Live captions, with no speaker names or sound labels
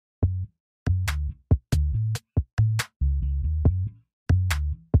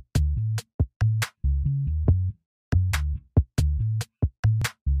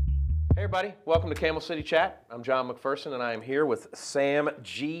everybody. Welcome to Camel City Chat. I'm John McPherson, and I am here with Sam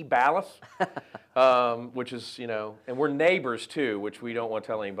G. Ballas, which is, and we're neighbors too, which we don't want to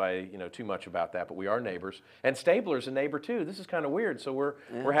tell anybody, too much about that, but we are neighbors. And Stabler's a neighbor too. This is kind of weird. So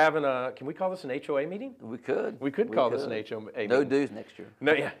we're having can we call this an HOA meeting? We could. We could call this an HOA meeting. No dues next year.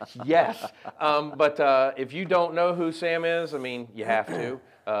 No, yeah, yes. But if you don't know who Sam is, I mean, you have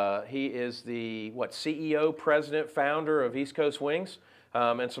to. He is the, CEO, president, founder of East Coast Wings.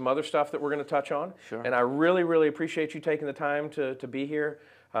 And some other stuff that we're going to touch on. Sure. And I really, really appreciate you taking the time to be here.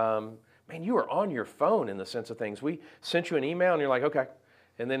 Man, you are on your phone in the sense of things. We sent you an email and you're like, okay.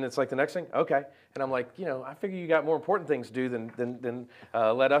 And then it's like the next thing, okay. And I'm like, I figure you got more important things to do than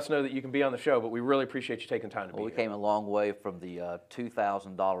let us know that you can be on the show. But we really appreciate you taking time to be here. We came a long way from the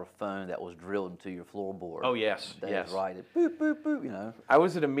 $2,000 phone that was drilled into your floorboard. Oh, yes, That is right. It boop, boop, boop, I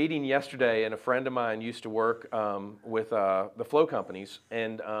was at a meeting yesterday, and a friend of mine used to work with the flow companies,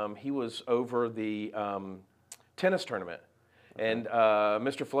 and he was over the tennis tournament. And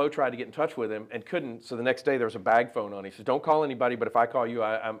Mr. Flo tried to get in touch with him and couldn't. So the next day there was a bag phone on. He says, "Don't call anybody, but if I call you,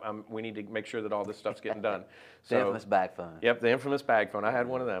 we need to make sure that all this stuff's getting done." The infamous bag phone. Yep, the infamous bag phone. I had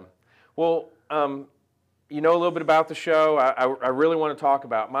one of them. Well, you know a little bit about the show. I really want to talk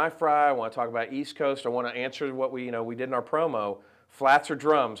about my fry. I want to talk about East Coast. I want to answer what we did in our promo. Flats or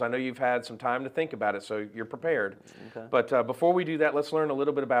drums? I know you've had some time to think about it, so you're prepared. Okay. But before we do that, let's learn a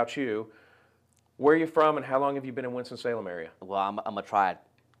little bit about you. Where are you from, and how long have you been in Winston-Salem area? Well, I'm a triad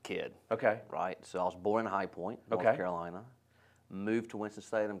kid. Okay. Right. So I was born in High Point, North Carolina. Moved to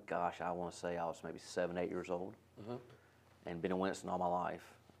Winston-Salem. Gosh, I want to say I was maybe 7, 8 years old, and been in Winston all my life.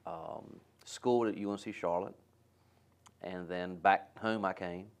 Schooled at UNC Charlotte, and then back home I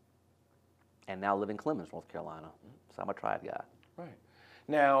came, and now live in Clemens, North Carolina. So I'm a triad guy. Right.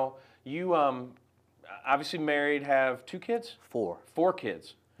 Now you obviously married, have 2 kids? 4. 4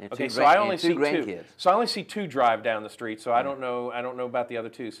 kids. And okay, two so I only two see grandkids. 2. So I only see 2 drive down the street. So I don't know about the other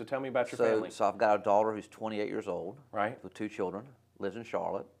 2. So tell me about your family. So I've got a daughter who's 28 years old. Right. With 2 children. Lives in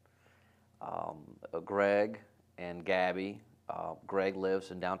Charlotte. Greg and Gabby. Greg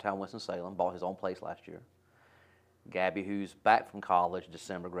lives in downtown Winston-Salem. Bought his own place last year. Gabby, who's back from college,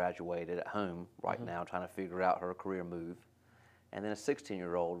 December, graduated, at home right now, trying to figure out her career move. And then a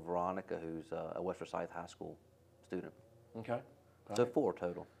 16-year-old, Veronica, who's a West Forsyth High School student. Okay. So 4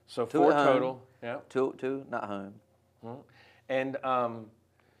 total. So 2 4 at home, total. Yeah. 2 not home. And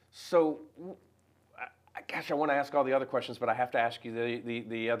so, gosh, I want to ask all the other questions, but I have to ask you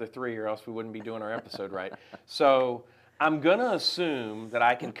the other 3, or else we wouldn't be doing our episode right. So I'm going to assume that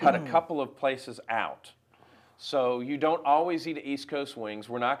I can cut a couple of places out. So you don't always eat at East Coast Wings.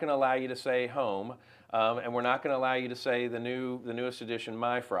 We're not going to allow you to say home, and we're not going to allow you to say the newest edition,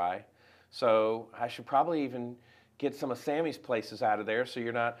 My Fry. So I should probably even get some of Sammy's places out of there, so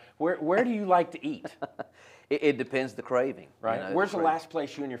you're not. Where do you like to eat? It depends the craving. Right. Where's the last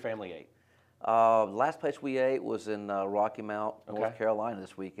place you and your family ate? The last place we ate was in Rocky Mount, North Carolina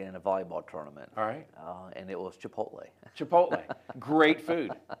this weekend in a volleyball tournament. All right. And it was Chipotle. Chipotle. Great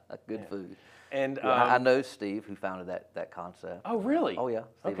food. Good food. And I know Steve, who founded that concept. Oh, really? Oh, yeah.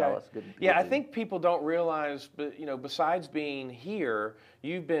 Steve okay. Ballas, good yeah, I dude. think people don't realize, but besides being here,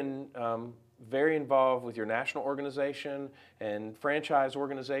 you've been very involved with your national organization and franchise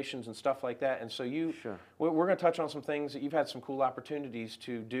organizations and stuff like that. And so we're going to touch on some things that you've had some cool opportunities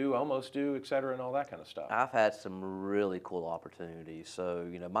to do, almost do, et cetera, and all that kind of stuff. I've had some really cool opportunities.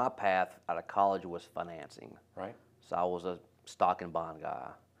 So, my path out of college was financing. Right. So I was a stock and bond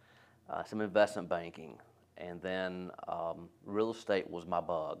guy, some investment banking, and then real estate was my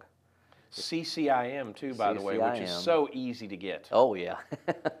bug. CCIM too, by the way, which is so easy to get. Oh, yeah.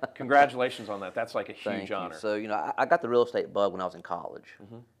 Congratulations on that. That's like a huge Thank honor. You. So, I got the real estate bug when I was in college.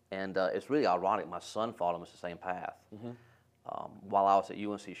 And it's really ironic. My son followed almost the same path. While I was at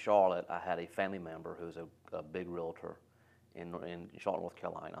UNC Charlotte, I had a family member who's a big realtor in Charlotte, North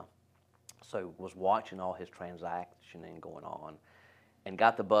Carolina. So was watching all his transactioning going on and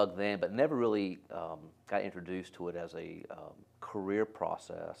got the bug then, but never really got introduced to it as a career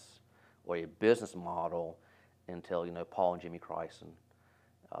process or a business model until Paul and Jimmy Christ and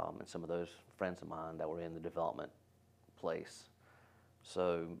some of those friends of mine that were in the development place.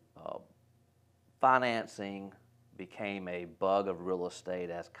 So financing became a bug of real estate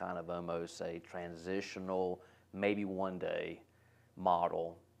as kind of almost a transitional, maybe one day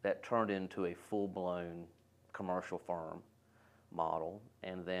model that turned into a full-blown commercial firm model.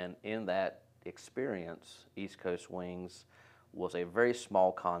 And then in that experience, East Coast Wings was a very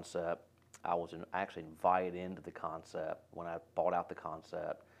small concept. I was actually invited into the concept when I bought out the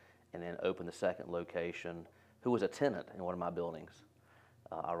concept and then opened the second location, who was a tenant in one of my buildings.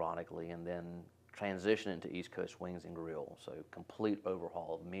 ironically, and then transition into East Coast Wings and Grill. So complete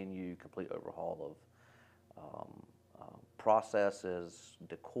overhaul of menu, complete overhaul of processes,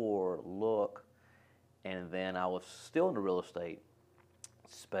 decor, look, and then I was still in the real estate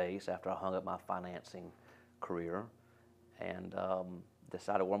space after I hung up my financing career, and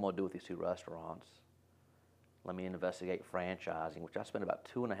decided what I'm going to do with these 2 restaurants. Let me investigate franchising, which I spent about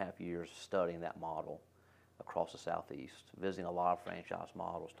 2.5 years studying that model across the Southeast, visiting a lot of franchise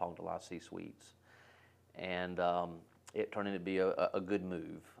models, talking to a lot of C-suites, and it turned into be a good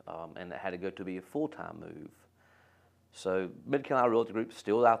move, and it had to go to be a full-time move. So Mid-Carolina Realty Group is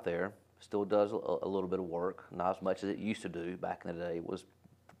still out there, still does a little bit of work, not as much as it used to do back in the day. It was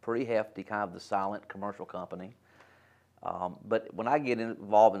pretty hefty, kind of the silent commercial company. But when I get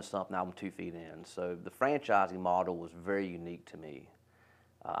involved in something, I'm 2 feet in. So the franchising model was very unique to me.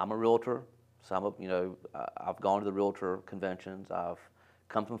 I'm a realtor, so I've gone to the realtor conventions. I've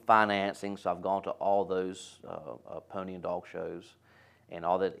come from financing, so I've gone to all those pony and dog shows and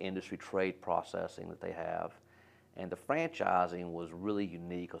all that industry trade processing that they have. And the franchising was really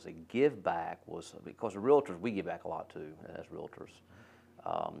unique because the give back was, because the realtors, we give back a lot too as realtors.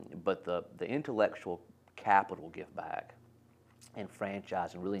 But the intellectual capital give back and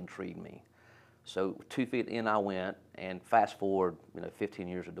franchising really intrigued me. So 2 feet in I went, and fast forward 15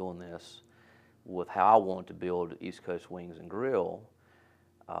 years of doing this with how I wanted to build East Coast Wings and Grill.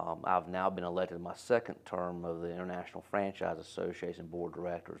 I've now been elected in my 2nd term of the International Franchise Association Board of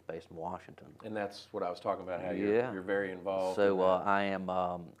Directors based in Washington. And that's what I was talking about, how you're very involved. So I'm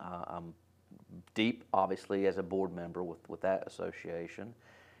deep, obviously, as a board member with that association,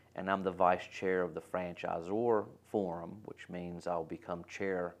 and I'm the vice chair of the Franchisor Forum, which means I'll become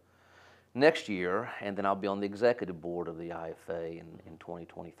chair next year, and then I'll be on the executive board of the IFA in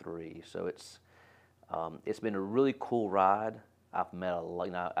 2023. So it's been a really cool ride. I've met a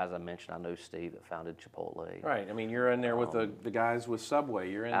lot, as I mentioned, I know Steve that founded Chipotle. Right. I mean, you're in there with the guys with Subway.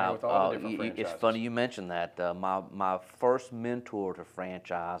 You're in there with all the different franchises. It's funny you mentioned that. My first mentor to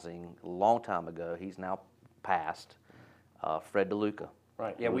franchising a long time ago, he's now passed, Fred DeLuca.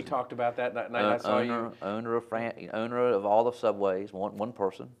 Right. Yeah, we talked about that night. I saw you. Owner of all the Subways, one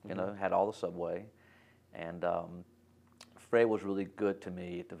person, had all the Subway. And Fred was really good to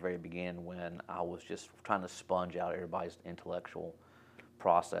me at the very beginning when I was just trying to sponge out everybody's intellectual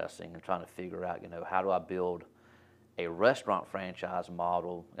processing and trying to figure out, how do I build a restaurant franchise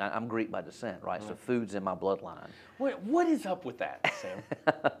model. I'm Greek by descent, right? So food's in my bloodline. What is up with that, Sam?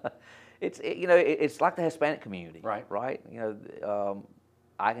 It's like the Hispanic community, right?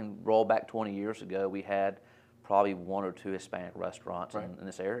 I can roll back 20 years ago. We had probably 1 or 2 Hispanic restaurants in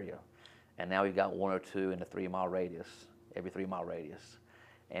this area, and now we've got 1 or 2 in a 3-mile radius. Every 3-mile radius.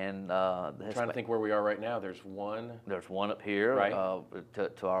 And I'm trying to think where we are right now. There's one. There's one up here, right?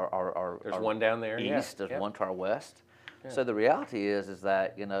 To our There's one down there east. Yeah. There's one to our west. Yeah. So the reality is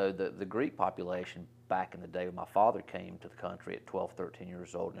that the Greek population back in the day when my father came to the country at 12, 13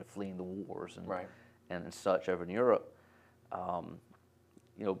 years old and fleeing the wars and such over in Europe.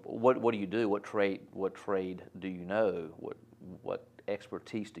 What do you do? What trade do you know? What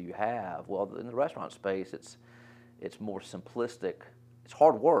expertise do you have? Well, in the restaurant space, it's more simplistic. It's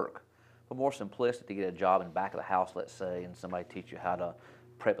hard work, but more simplistic to get a job in the back of the house, let's say, and somebody teach you how to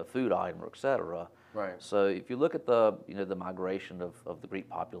prep a food item, or et cetera. Right. So if you look at the migration of the Greek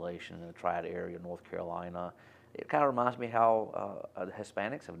population in the Triad area, North Carolina, it kind of reminds me how the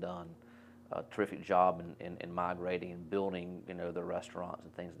Hispanics have done a terrific job in migrating and building the restaurants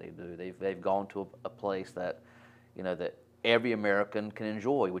and things they do. They've gone to a place that that every American can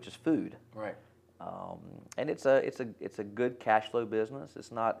enjoy, which is food. Right. And it's a good cash flow business.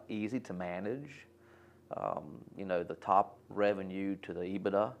 It's not easy to manage. The top revenue to the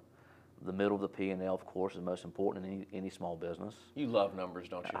EBITDA, the middle of the P&L, of course, is most important in any small business. You love numbers,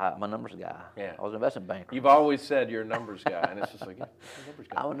 don't you? I'm a numbers guy. Yeah. I was an investment banker. You've always said you're a numbers guy, and it's just like, yeah, I'm a numbers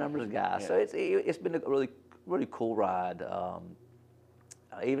guy. I'm a numbers guy. Yeah. So it's been a really cool ride.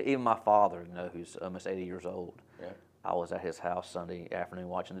 Even my father, who's almost 80 years old, I was at his house Sunday afternoon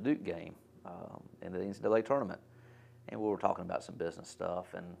watching the Duke game. In the NCAA tournament, and we were talking about some business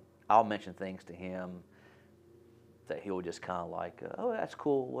stuff, and I'll mention things to him that he'll just kind of like, oh, that's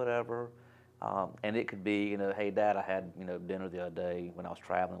cool, whatever, and it could be, hey, Dad, I had dinner the other day when I was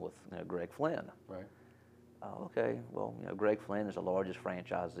traveling with Greg Flynn. Right. Okay, well, Greg Flynn is the largest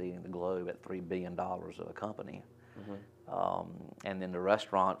franchisee in the globe at $3 billion of a company, and in the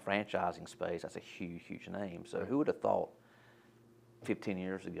restaurant franchising space, that's a huge name. So who would have thought 15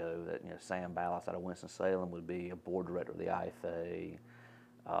 years ago that Sam Ballas out of Winston-Salem would be a board director of the IFA,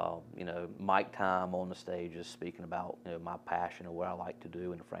 mic time on the stages, speaking about my passion and what I like to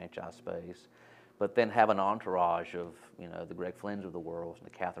do in the franchise space, but then have an entourage of the Greg Flynn's of the world and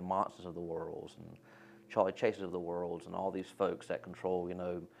the Catherine Monsons of the world and Charlie Chases of the world and all these folks that control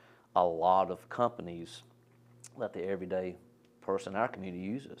a lot of companies that the everyday person in our community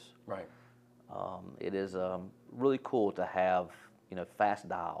uses. Right. It is really cool to have fast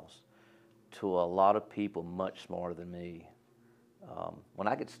dials to a lot of people much smarter than me when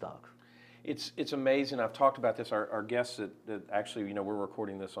I get stuck. It's amazing. I've talked about this. Our guests that actually, we're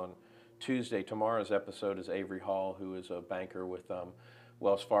recording this on Tuesday. Tomorrow's episode is Avery Hall, who is a banker with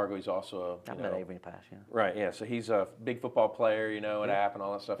Wells Fargo. He's also I've met Avery in the past, yeah. Right, yeah. So he's a big football player, at App and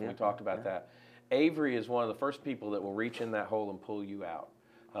all that stuff, and we talked about that. Avery is one of the first people that will reach in that hole and pull you out.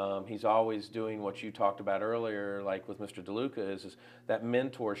 He's always doing what you talked about earlier, like with Mr. DeLuca, is that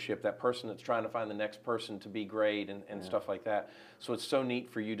mentorship, that person that's trying to find the next person to be great and stuff like that. So it's so neat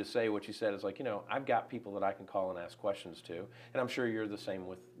for you to say what you said is like, I've got people that I can call and ask questions to, and I'm sure you're the same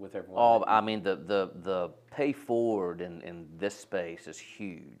with everyone. Oh, I mean, the pay forward in this space is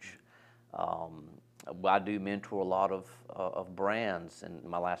huge. I do mentor a lot of brands in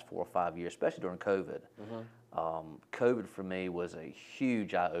my last 4 or 5 years, especially during COVID. COVID for me was a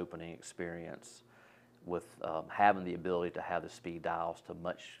huge eye-opening experience with having the ability to have the speed dials to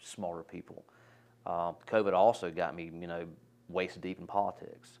much smarter people. COVID also got me, waist deep in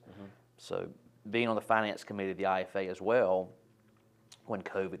politics. So being on the finance committee of the IFA as well, when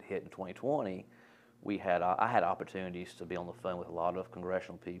COVID hit in 2020, I had opportunities to be on the phone with a lot of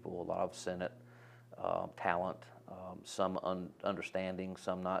congressional people, a lot of Senate talent, some understanding,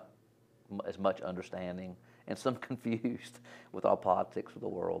 some not as much understanding, and some confused with our politics of the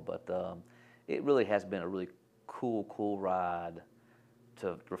world. But it really has been a really cool ride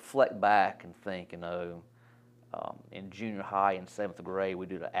to reflect back and think, in junior high and 7th grade, we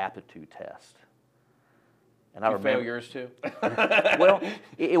did an aptitude test. And I remember fail yours too? Well,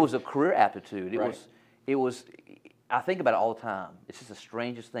 it was a career aptitude. Right. It was, I think about it all the time. It's just the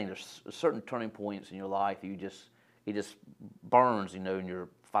strangest thing. There's certain turning points in your life it just burns, in your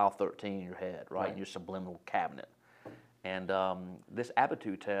file 13 in your head, right? In your subliminal cabinet. And this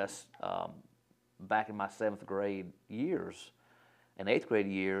aptitude test, back in my 7th grade years and 8th grade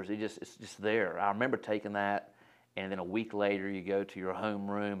years, it's just there. I remember taking that, and then a week later you go to your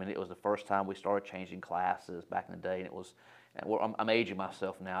homeroom, and it was the first time we started changing classes back in the day, and it was, I'm aging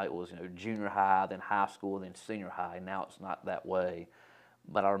myself now, it was junior high, then high school, then senior high. Now it's not that way.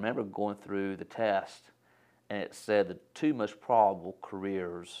 But I remember going through the test, and it said the 2 most probable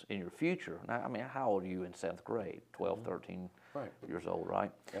careers in your future. Now, I mean, how old are you in 7th grade? 12, 13 years old, right?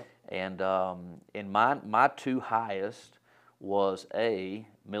 Yep. And my 2 highest was A,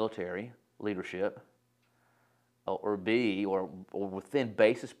 military leadership, or B, or within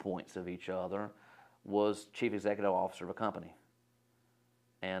basis points of each other, was chief executive officer of a company.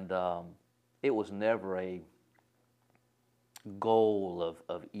 And it was never a goal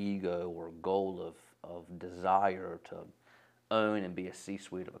of ego or goal of desire to own and be a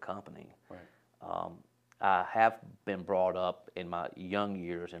C-suite of a company. Right. I have been brought up in my young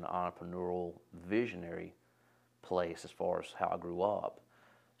years in an entrepreneurial, visionary place as far as how I grew up.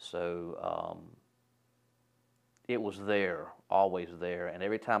 So it was there, always there. And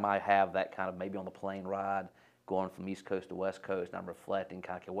every time I have that kind of, maybe on the plane ride, going from East Coast to West Coast, and I'm reflecting,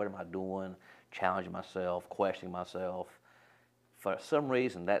 kind of, okay, what am I doing, challenging myself, questioning myself. For some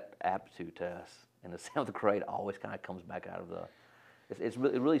reason, that aptitude test in the 7th grade always kind of comes back out of the, it's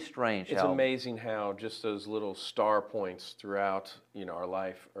really strange. It's amazing how just those little star points throughout, our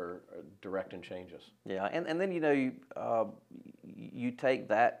life are direct and change us. Yeah, and then, you take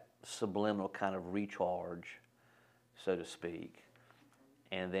that subliminal kind of recharge, so to speak,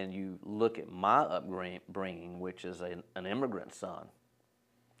 and then you look at my upbringing, which is an immigrant son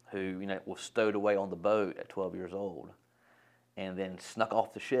who, was stowed away on the boat at 12 years old and then snuck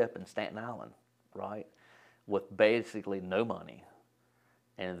off the ship in Staten Island, right, with basically no money.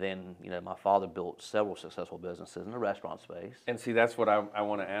 And then, my father built several successful businesses in the restaurant space. And see, that's what I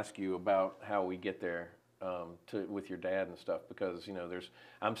want to ask you about, how we get there with your dad and stuff, because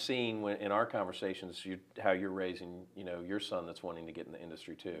I'm seeing in our conversations how you're raising your son that's wanting to get in the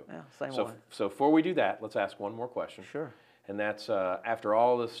industry too. Yeah, same way. So before we do that, let's ask one more question. Sure. And that's after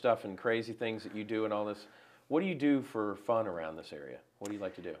all this stuff and crazy things that you do and all this, what do you do for fun around this area? What do you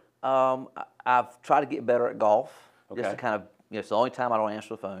like to do? I've tried to get better at golf. Okay. Just to kind of, it's the only time I don't answer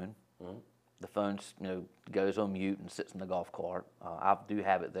the phone. Mm-hmm. The phone, goes on mute and sits in the golf cart. I do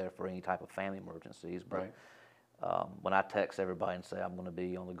have it there for any type of family emergencies. But when I text everybody and say I'm going to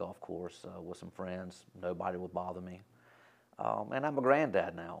be on the golf course with some friends, nobody will bother me. And I'm a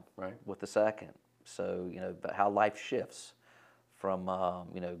granddad now, Right. with the second. So, but how life shifts from,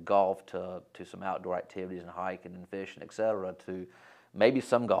 golf to some outdoor activities and hiking and fishing, et cetera, to maybe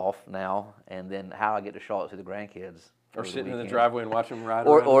some golf now, and then how I get to Charlotte to the grandkids. Or over the sitting in the weekend. driveway and watching them ride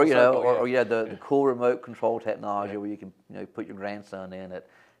Or, around or in a you know, circle, or the cool remote control technology Yeah. where you can put your grandson in at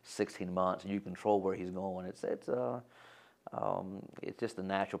 16 months and you control where he's going. It's just a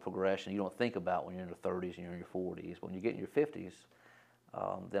natural progression you don't think about when you're in your 30s and you're in your 40s. When you get in your 50s,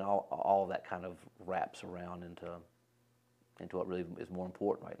 then all of that kind of wraps around into what really is more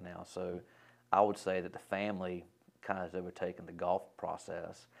important right now. So I would say that the family kind of has overtaken the golf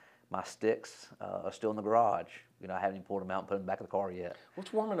process. My sticks are still in the garage. I haven't even pulled them out and put them back in the car yet. Well,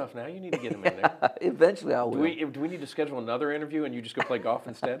 it's warm enough now. You need to get them in there. Eventually I will. Do we need to schedule another interview and you just go play golf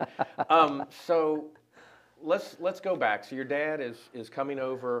instead? So let's go back. So your dad is coming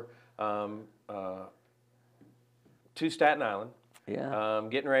over to Staten Island. Yeah.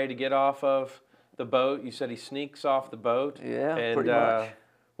 Getting ready to get off of the boat. You said he sneaks off the boat. Yeah, and, pretty much.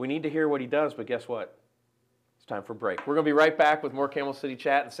 We need to hear what he does, but guess what? It's time for a break. We're going to be right back with more Camel City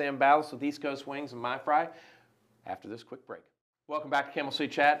Chat and Sam Ballas with East Coast Wings and My Fry after this quick break. Welcome back to Camel City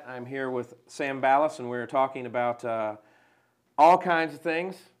Chat. I'm here with Sam Ballas, and we're talking about all kinds of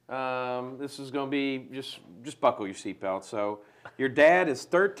things. This is going to be, just buckle your seatbelt. So your dad is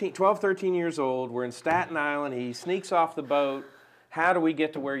 12, 13 years old. We're in Staten Island. He sneaks off the boat. How do we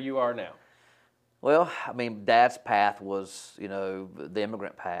get to where you are now? Well, I mean, Dad's path was, the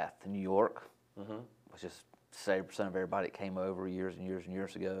immigrant path to New York, which is 70% of everybody that came over years and years and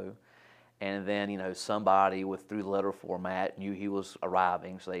years ago. And then, somebody through the letter format knew he was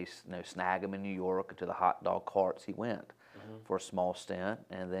arriving, so they, snag him in New York, and to the hot dog carts he went for a small stint.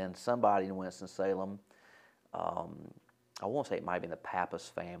 And then somebody in Winston-Salem, I won't say it might have been the Pappas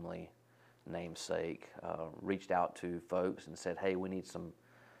family namesake, reached out to folks and said, hey, we need some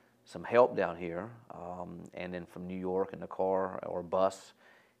help down here. And then from New York in a car or bus,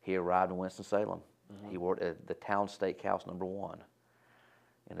 he arrived in Winston-Salem. He worked at the town steakhouse #1,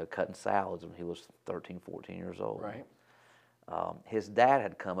 cutting salads when he was 13, 14 years old. Right. His dad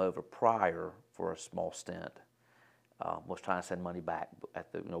had come over prior for a small stint, was trying to send money back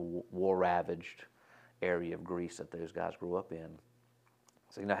at the war-ravaged area of Greece that those guys grew up in.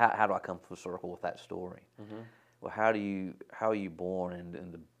 So how do I come full circle with that story? Well, how are you born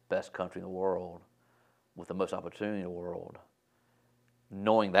in the best country in the world with the most opportunity in the world,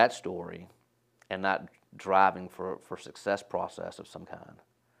 knowing that story and not driving for success process of some kind,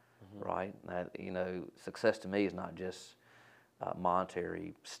 right? That, success to me is not just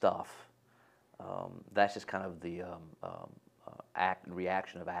monetary stuff. That's just kind of the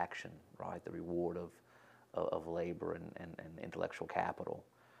reaction of action, right? The reward of labor and intellectual capital.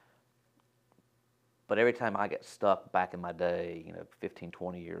 But every time I get stuck back in my day, 15,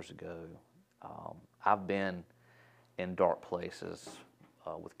 20 years ago, I've been in dark places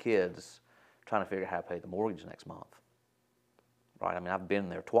with kids trying to figure out how to pay the mortgage next month. Right? I mean, I've been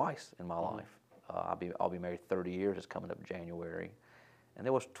there twice in my life. I'll be married 30 years. It's coming up January. And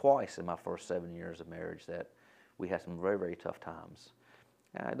there was twice in my first 7 years of marriage that we had some very, very tough times.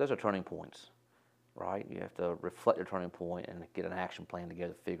 Those are turning points, right? You have to reflect your turning point and get an action plan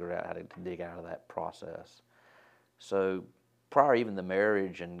together to figure out how to dig out of that process. So prior even to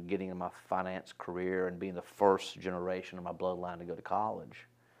marriage and getting in my finance career and being the first generation of my bloodline to go to college,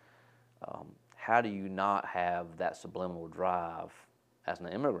 how do you not have that subliminal drive as an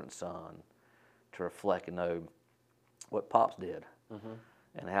immigrant son to reflect and know what Pops did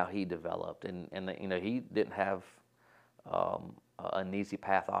and how he developed? And he didn't have an easy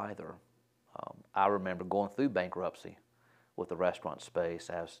path either. I remember going through bankruptcy with the restaurant space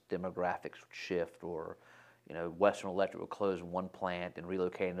as demographics would shift, or Western Electric would close one plant and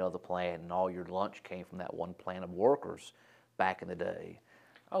relocate another plant, and all your lunch came from that one plant of workers back in the day.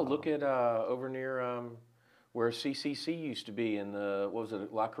 Oh, look at over near where CCC used to be in the, what was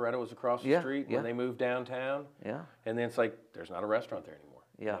it, La Coretta was across the street when they moved downtown. Yeah. And then it's like, there's not a restaurant there anymore.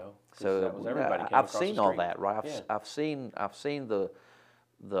 Yeah. 'Cause So that was everybody came I've across seen the all street. that, right? Yeah. I've seen the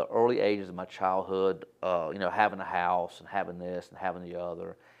early ages of my childhood, having a house and having this and having the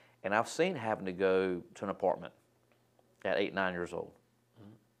other. And I've seen having to go to an apartment at 8, 9 years old.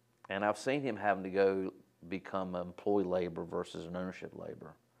 And I've seen him having to go become an employee labor versus an ownership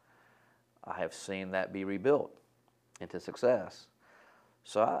labor. I have seen that be rebuilt into success.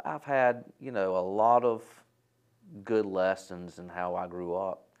 So I've had, a lot of good lessons in how I grew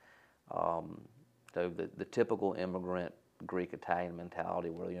up. So the typical immigrant Greek-Italian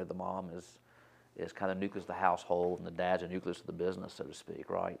mentality where, the mom is kind of nucleus of the household and the dad's a nucleus of the business, so to speak,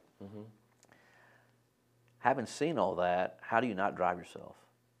 right? having seen all that, how do you not drive yourself?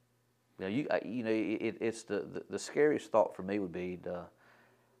 It's the scariest thought for me would be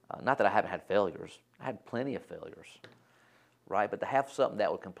not that I haven't had failures. I had plenty of failures, right? But to have something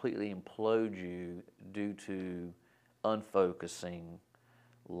that would completely implode you due to unfocusing,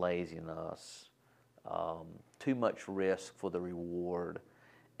 laziness, too much risk for the reward,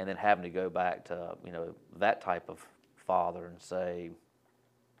 and then having to go back to that type of father and say,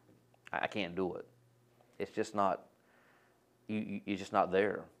 I can't do it. It's just not. You're just not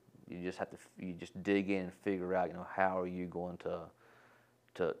there. You just have to. You just dig in and figure out. How are you going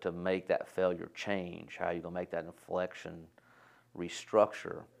to make that failure change? How are you going to make that inflection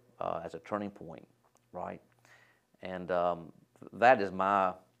restructure as a turning point, right? And that is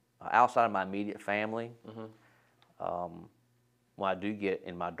my outside of my immediate family. When I do get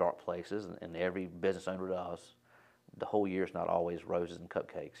in my dark places, and every business owner does, the whole year is not always roses and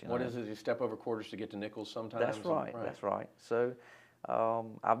cupcakes. What is it? You step over quarters to get to nickels sometimes? That's right. That's right. So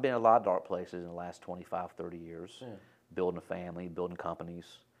I've been in a lot of dark places in the last 25, 30 years, building a family, building companies.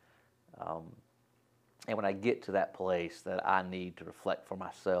 And when I get to that place that I need to reflect for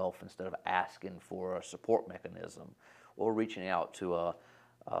myself instead of asking for a support mechanism or reaching out to an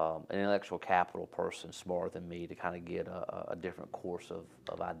intellectual capital person smarter than me to kind of get a different course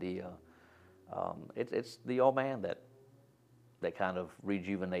of idea, it's the old man that kind of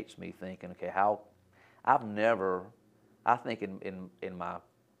rejuvenates me, thinking, okay, I think in my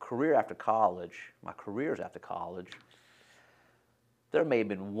careers after college, there may have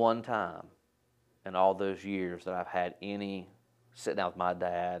been one time in all those years that I've had any sit down with my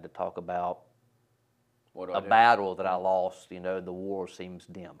dad to talk about a battle that I lost. The war seems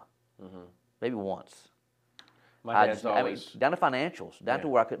dim. Maybe once. My dad's always down to financials, down to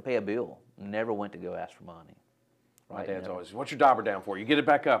where I couldn't pay a bill. Never went to go ask for money. My dad's always, what's your dauber down for? You get it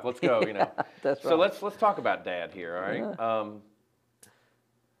back up. Let's go. That's right. So let's talk about Dad here. All right. Yeah.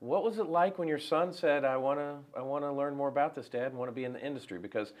 What was it like when your son said, "I want to learn more about this, Dad, and want to be in the industry"?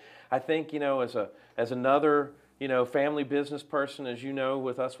 Because I think as another family business person, as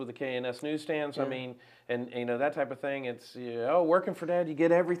with us with the K&S newsstands, I mean, and that type of thing. It's working for Dad, you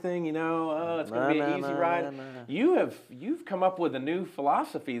get everything. It's going to be an easy ride. You've come up with a new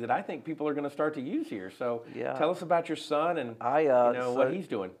philosophy that I think people are going to start to use here. So tell us about your son and what he's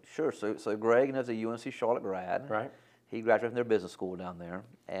doing. Sure. So Greg is a UNC Charlotte grad. Right. He graduated from their business school down there,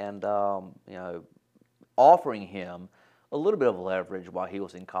 and offering him a little bit of leverage while he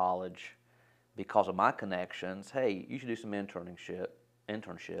was in college, because of my connections. Hey, you should do some internships,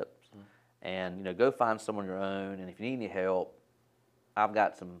 and go find someone your own. And if you need any help, I've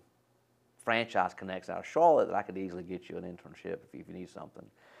got some franchise connects out of Charlotte that I could easily get you an internship if you need something.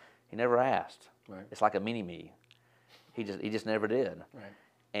 He never asked. Right. It's like a mini me. He just never did. Right.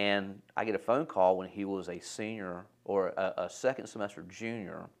 And I get a phone call when he was a senior or a second semester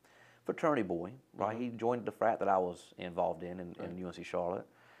junior, fraternity boy, right? He joined the frat that I was involved in UNC Charlotte.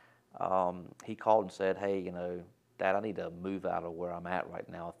 He called and said, hey, Dad, I need to move out of where I'm at right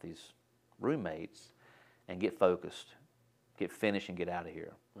now with these roommates and get focused, get finished, and get out of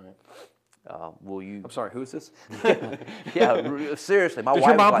here. Right. Will you? I'm sorry, who is this? Yeah, seriously. Did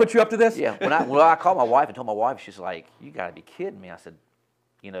your mom put you up to this? Yeah. When I called my wife and told my wife, she's like, you got to be kidding me. I said,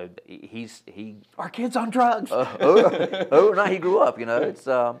 our kid's on drugs. No, he grew up. It's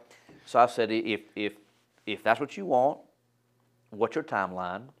so I said, if that's what you want, what's your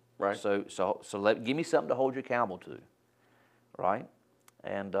timeline? Right. So give me something to hold you accountable to, right?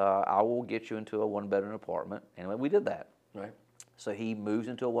 And I will get you into a one-bedroom apartment. And we did that. Right. So he moves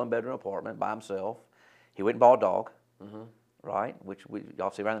into a one-bedroom apartment by himself. He went and bought a dog, right? Which y'all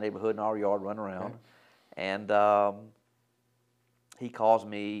see around the neighborhood in our yard, run around. Okay. And he calls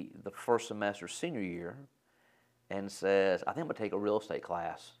me the first semester senior year and says, I think I'm going to take a real estate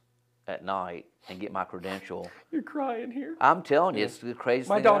class at night and get my credential. You're crying here. I'm telling you, it's the craziest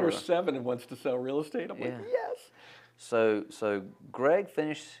thing ever. My daughter's 7 and wants to sell real estate. I'm like, yes. So Greg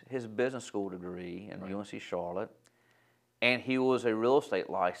finished his business school degree in UNC Charlotte, and he was a real estate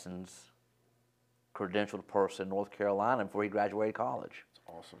licensed, credentialed person in North Carolina before he graduated college.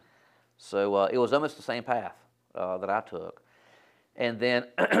 That's awesome. So it was almost the same path that I took. And then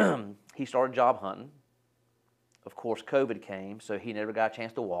he started job hunting. Of course, COVID came, so he never got a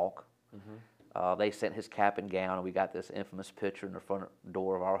chance to walk. They sent his cap and gown, and we got this infamous picture in the front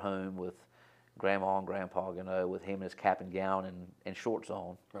door of our home with Grandma and Grandpa, with him in his cap and gown and shorts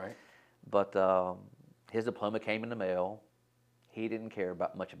on. Right. But his diploma came in the mail. He didn't care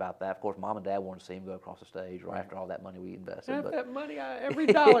much about that. Of course, Mom and Dad wanted to see him go across the stage right after all that money we invested. Have that money, every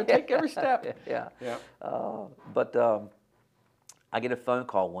dollar, take every step. Yeah. Yeah. But I get a phone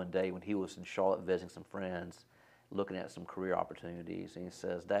call one day when he was in Charlotte visiting some friends, looking at some career opportunities, and he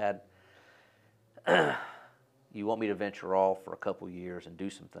says, "Dad, you want me to venture off for a couple years and do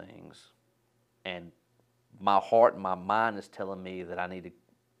some things, and my heart and my mind is telling me that I need to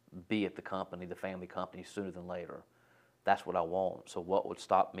be at the company, the family company, sooner than later. That's what I want. So what would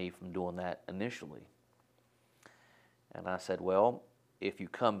stop me from doing that initially?" And I said, "Well, if you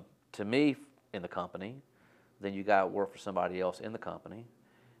come to me in the company, then you got to work for somebody else in the company,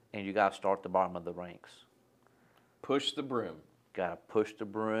 and you got to start at the bottom of the ranks. Push the broom. Got to push the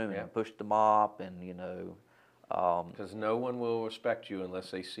broom Yeah. and push the mop, and Because no one will respect you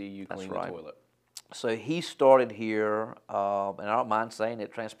unless they see you clean right. the toilet. So he started here, and I don't mind saying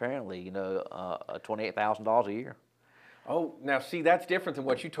it transparently, $28,000 a year. Oh, now see, that's different than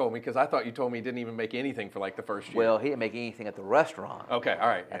what you told me, because I thought you told me he didn't even make anything for like the first year. Well, he didn't make anything at the restaurant. Okay, all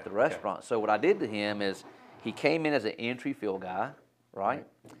right. At the restaurant. So what I did to him is he came in as an entry field guy, right?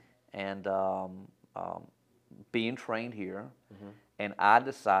 And being trained here. And I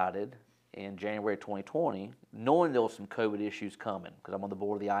decided in January 2020, knowing there was some COVID issues coming, because I'm on the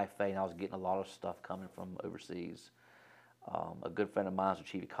board of the IFA and I was getting a lot of stuff coming from overseas. A good friend of mine is the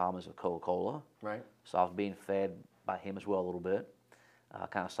chief economist of Coca-Cola. Right. So I was being fed by him as well a little bit,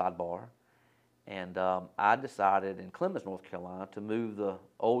 kind of sidebar. And I decided in Clemens, North Carolina, to move the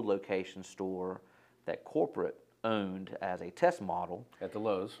old location store that corporate owned as a test model. At the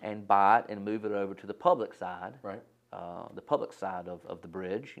Lowe's. And buy it and move it over to the public side. Right. The public side of the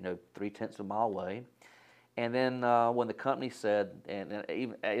bridge, 3/10 of a mile away. And then when the company said, and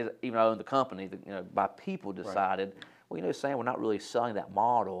even I owned the company, my people decided, well, Sam, we're not really selling that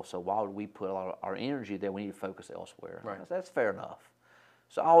model, so why would we put a lot of our energy there? We need to focus elsewhere. Right. I said, that's fair enough.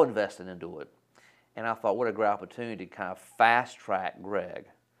 So I invested into it. And I thought, what a great opportunity to kind of fast track Greg.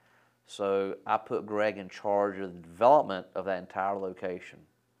 So I put Greg in charge of the development of that entire location.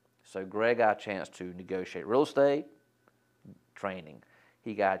 So Greg got a chance to negotiate real estate, training.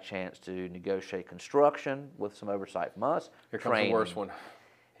 He got a chance to negotiate construction with some oversight from us. Here comes the worst one.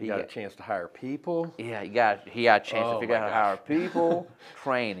 He got a chance to hire people. Yeah, he got a chance to figure out how to hire people,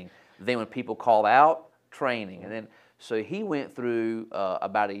 training. Then when people called out, training. And then so he went through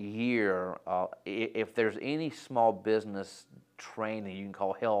about a year. If there's any small business training you can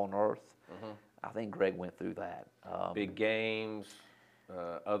call hell on earth, I think Greg went through that. Big games.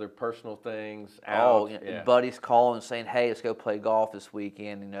 Other personal things. Buddies calling and saying, "Hey, let's go play golf this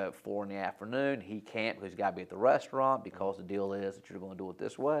weekend." At 4 in the afternoon, he can't because he's got to be at the restaurant because the deal is that you're going to do it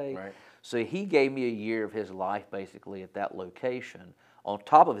this way. Right. So he gave me a year of his life basically at that location, on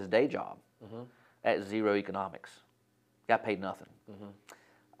top of his day job at zero economics. Got paid nothing.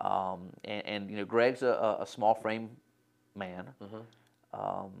 Greg's a small frame man.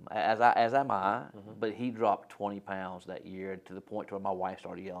 As am I, but he dropped 20 pounds that year to the point where my wife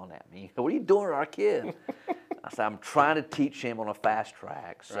started yelling at me, "What are you doing to our kid?" I said, "I'm trying to teach him on a fast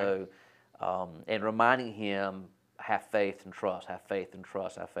track." So, and reminding him, have faith and trust, have faith and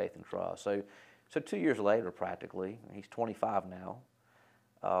trust, have faith and trust. So 2 years later, practically, he's 25 now.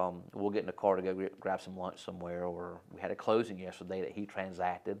 We'll get in the car to go grab some lunch somewhere, or we had a closing yesterday that he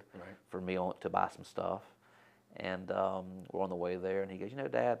transacted for me to buy some stuff. And we're on the way there, and he goes,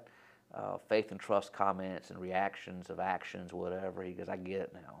 "Dad, faith and trust comments and reactions of actions, whatever." He goes, "I get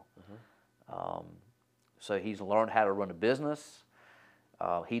it now." So he's learned how to run a business.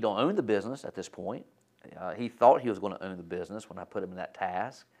 He don't own the business at this point. He thought he was going to own the business when I put him in that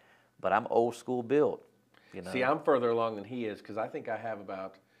task, but I'm old school built. See, I'm further along than he is, because I think I have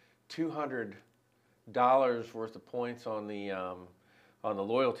about $200 worth of points on the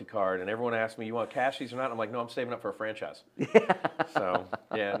loyalty card, and everyone asks me, "You want cash these or not?" I'm like, "No, I'm saving up for a franchise." So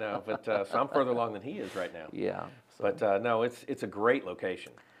I'm further along than he is right now. Yeah. So. But no, it's a great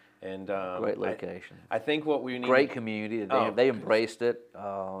location, and great location. I think what we need. Great community. They embraced it,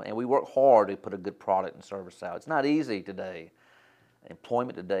 and we work hard to put a good product and service out. It's not easy today.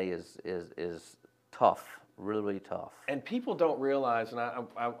 Employment today is tough. Really, really tough. And people don't realize, and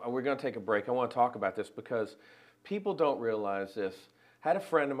we're going to take a break. I want to talk about this because people don't realize this. I had a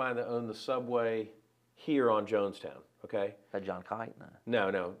friend of mine that owned the Subway here on Jonestown, okay? That John Kite?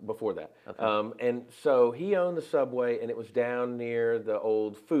 No, before that. Okay. And so he owned the Subway, and it was down near the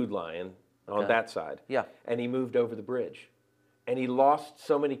old Food Lion on that side. Yeah. And he moved over the bridge. And he lost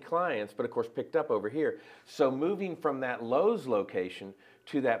so many clients, but of course picked up over here. So moving from that Lowe's location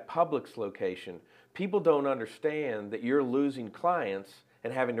to that Publix location, people don't understand that you're losing clients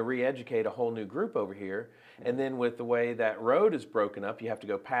and having to re-educate a whole new group over here. And then with the way that road is broken up, you have to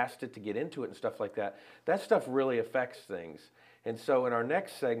go past it to get into it and stuff like that. That stuff really affects things. And so in our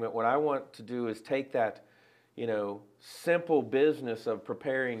next segment, what I want to do is take that, simple business of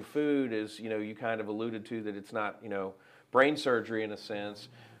preparing food is, you kind of alluded to that it's not, brain surgery in a sense,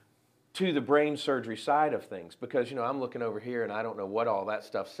 to the brain surgery side of things, because I'm looking over here and I don't know what all that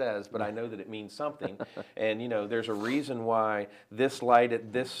stuff says, but I know that it means something. And there's a reason why this light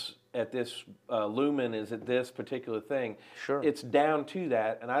at this lumen is at this particular thing. Sure. It's down to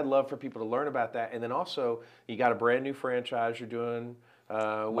that, and I'd love for people to learn about that. And then also, you got a brand new franchise you're doing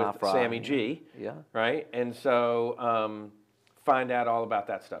with Sammy G. Yeah. Right? And so find out all about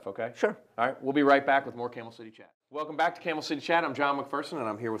that stuff, okay? Sure. All right, we'll be right back with more Camel City Chat. Welcome back to Camel City Chat. I'm John McPherson, and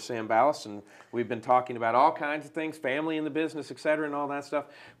I'm here with Sam Ballas, and we've been talking about all kinds of things, family in the business, et cetera, and all that stuff.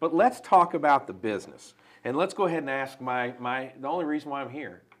 But let's talk about the business. And let's go ahead and ask the only reason why I'm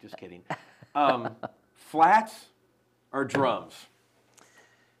here, just kidding, flats or drums?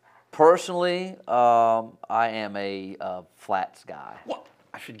 Personally, I am a flats guy. What?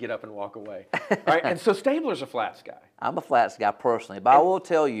 I should get up and walk away. All right, and so Stabler's a flats guy. I'm a flats guy personally, but I will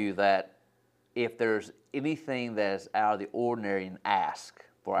tell you that if there's anything that is out of the ordinary and ask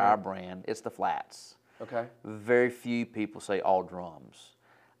for our brand, it's the flats. Okay. Very few people say all drums.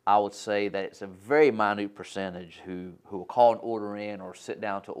 I would say that it's a very minute percentage who will call an order in or sit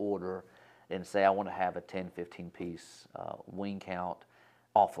down to order and say, I want to have a 10, 15 piece wing count,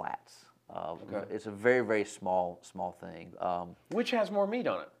 all flats. Okay. It's a very, very small thing. Which has more meat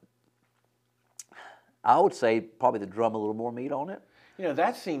on it? I would say probably the drum a little more meat on it.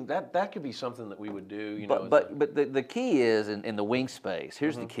 That could be something that we would do. But the key is in the wing space.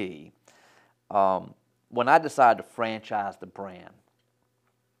 Here's the key. When I decided to franchise the brand,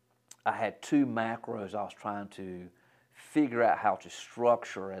 I had two macros I was trying to figure out how to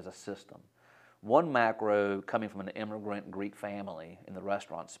structure as a system. One macro, coming from an immigrant Greek family in the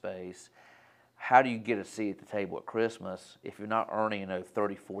restaurant space, how do you get a seat at the table at Christmas if you're not earning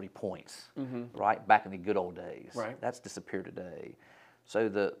 30, 40 points, right? Back in the good old days. Right. That's disappeared today. So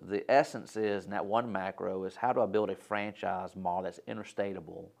the essence is, in that one macro, is how do I build a franchise model that's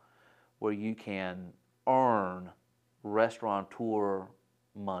interstatable, where you can earn restaurateur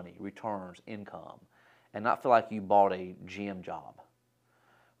money, returns, income, and not feel like you bought a GM job,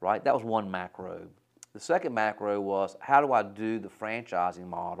 right? That was one macro. The second macro was, how do I do the franchising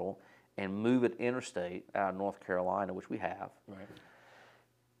model and move it interstate out of North Carolina, which we have, right,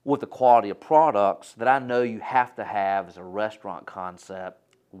 with the quality of products that I know you have to have as a restaurant concept,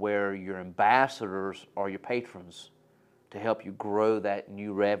 where your ambassadors are your patrons to help you grow that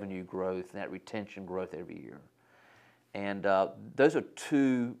new revenue growth and that retention growth every year. And those are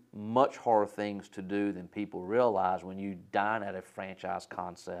two much harder things to do than people realize when you dine at a franchise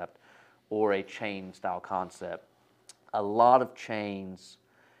concept or a chain style concept. A lot of chains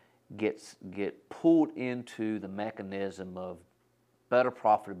get pulled into the mechanism of better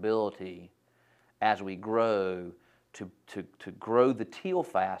profitability as we grow to grow the teal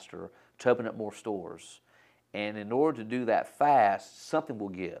faster, to open up more stores. And in order to do that fast, something will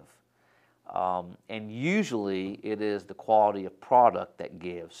give. And usually it is the quality of product that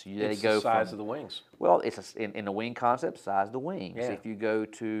gives. It's the size of the wings. Well, it's in the wing concept, size of the wings. Yeah. If you go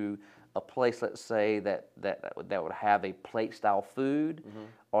to a place, let's say, that would have a plate style food,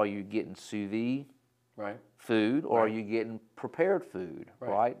 are you getting sous vide food, or are you getting prepared food,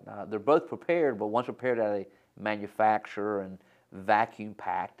 right? They're both prepared, but one's prepared at a manufacturer and vacuum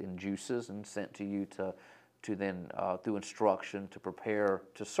packed in juices and sent to you to then through instruction to prepare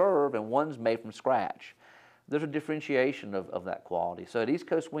to serve, and one's made from scratch. There's a differentiation of that quality. So at East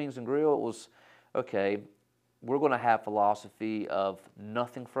Coast Wings and Grill, it was, okay, we're going to have philosophy of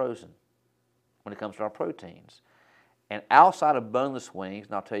nothing frozen when it comes to our proteins. And outside of boneless wings,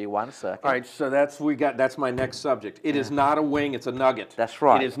 and I'll tell you why in a second. All right, so that's my next subject. It is not a wing, it's a nugget. That's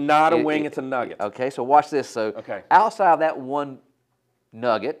right. It is not a wing, it's a nugget. Okay, so watch this. So outside of that one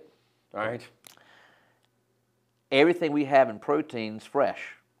nugget, all right, everything we have in proteins fresh.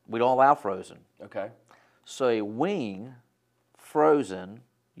 We don't allow frozen. Okay. So a wing, frozen,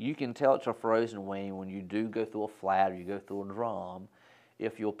 you can tell it's a frozen wing when you do go through a flat or you go through a drum.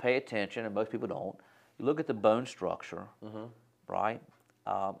 If you'll pay attention, and most people don't, you look at the bone structure, right?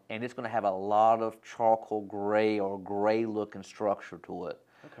 And it's going to have a lot of charcoal gray or gray looking structure to it,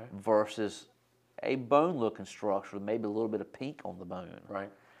 versus a bone looking structure with maybe a little bit of pink on the bone. Right.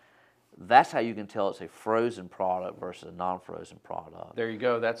 That's how you can tell it's a frozen product versus a non-frozen product. There you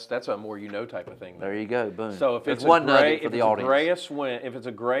go. That's a more type of thing. There you go. Boom. So if it's one gray, nugget for the audience. If it's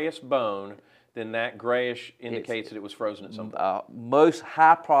a grayish bone, then that grayish indicates that it was frozen at some point. Most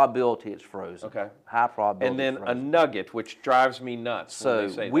high probability it's frozen. Okay. High probability. And then it's a nugget, which drives me nuts. So when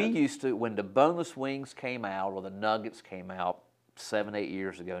they say we that. used to, when the boneless wings came out or the nuggets came out 7, 8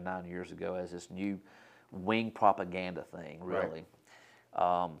 years ago, 9 years ago, as this new wing propaganda thing, Right. really.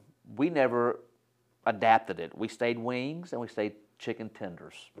 We never adapted it. We stayed wings and we stayed chicken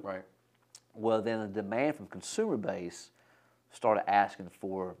tenders. Right. Well, then the demand from consumer base started asking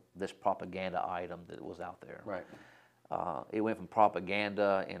for this propaganda item that was out there. Right. It went from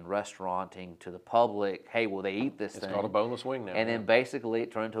propaganda and restauranting to the public. Hey, will they eat this thing? It's called a boneless wing now. And then basically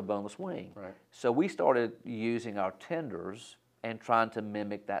it turned into a boneless wing. Right. So we started using our tenders and trying to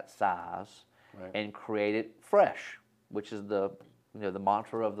mimic that size Right. and create it fresh, which is the the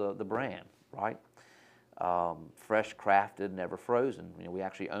mantra of the brand, right? Fresh, crafted, never frozen. We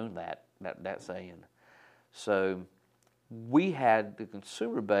actually own that saying. So we had the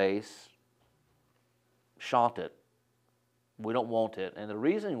consumer base shant it. We don't want it. And the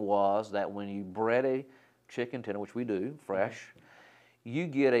reason was that when you bread a chicken tender, which we do, fresh, you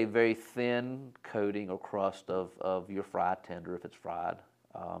get a very thin coating or crust of your fried tender if it's fried.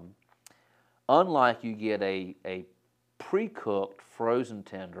 Unlike you get a pre-cooked frozen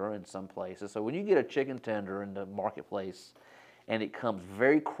tender in some places. So when you get a chicken tender in the marketplace and it comes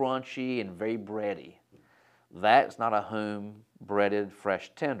very crunchy and very bready, that's not a home breaded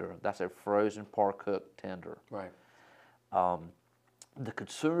fresh tender. That's a frozen par-cooked tender. Right. The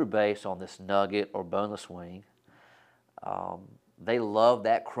consumer base on this nugget or boneless wing, they love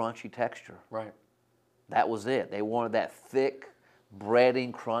that crunchy texture. Right. That was it. They wanted that thick,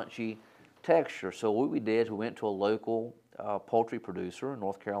 breading, crunchy texture. So what we did is we went to a local poultry producer in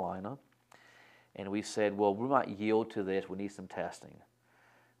North Carolina, and we said, well, we might yield to this. We need some testing.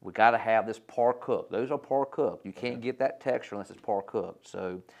 We got to have this par cooked. Those are par cooked. You can't get that texture unless it's par cooked.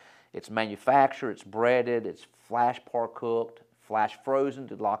 So it's manufactured, it's breaded, it's flash par cooked, flash frozen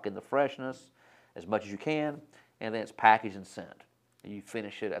to lock in the freshness as much as you can, and then it's packaged and sent. You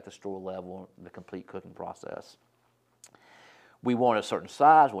finish it at the store level, the complete cooking process. We wanted a certain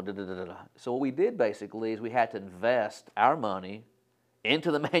size. So what we did basically is we had to invest our money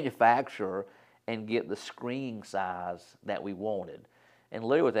into the manufacturer and get the screening size that we wanted. And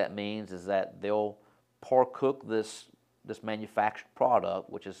literally what that means is that they'll par cook this manufactured product,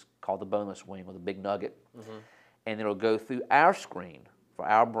 which is called the boneless wing or the big nugget, and it'll go through our screen for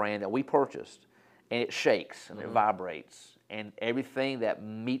our brand that we purchased, and it shakes and it vibrates, and everything that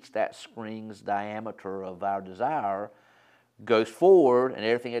meets that screen's diameter of our desire goes forward, and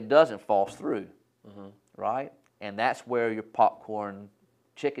everything that doesn't falls through, right? And that's where your popcorn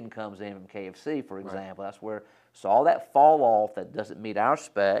chicken comes in from KFC, for example. That's where, so all that fall off that doesn't meet our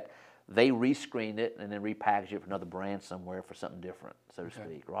spec, they rescreen it and then repackage it for another brand somewhere for something different, so to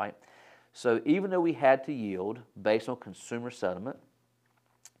speak, right? So even though we had to yield based on consumer sentiment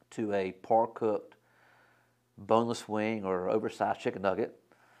to a par-cooked boneless wing or oversized chicken nugget,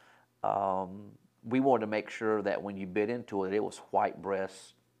 we wanted to make sure that when you bit into it, it was white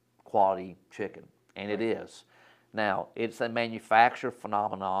breast quality chicken, and it is. Now, it's a manufacturer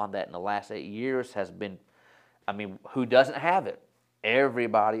phenomenon that in the last 8 years has been, I mean, who doesn't have it?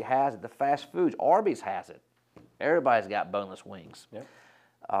 Everybody has it. The fast foods, Arby's has it. Everybody's got boneless wings. Yep.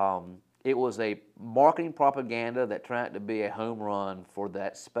 It was a marketing propaganda that tried to be a home run for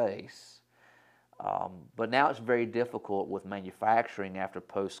that space. But now it's very difficult with manufacturing after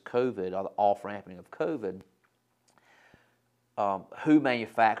post-COVID, or the off-ramping of COVID, who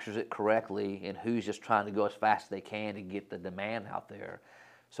manufactures it correctly and who's just trying to go as fast as they can to get the demand out there.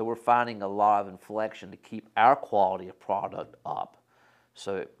 So we're finding a lot of inflection to keep our quality of product up.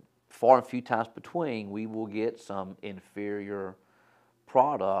 So far and few times between, we will get some inferior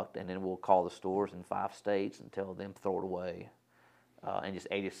product, and then we'll call the stores in 5 states and tell them throw it away and just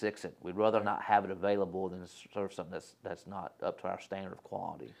 86 it. We'd rather not have it available than serve something that's not up to our standard of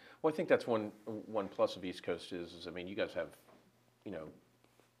quality. Well, I think that's one plus of East Coast is I mean, you guys have,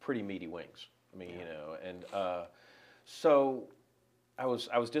 pretty meaty wings. I mean, and so I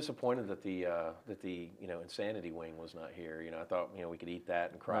was disappointed that the Insanity wing was not here. I thought we could eat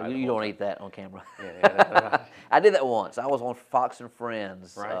that and cry. No, you don't eat that on camera. Yeah. I did that once. I was on Fox and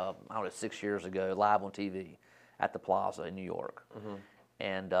Friends, Right. I don't know, 6 years ago, live on TV at the Plaza in New York.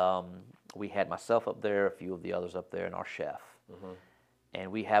 And we had myself up there, a few of the others up there, and our chef.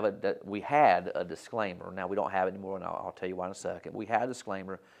 And we had a disclaimer. Now we don't have it anymore, and I'll tell you why in a second. We had a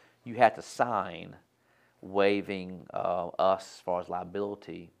disclaimer. You had to sign waiving us as far as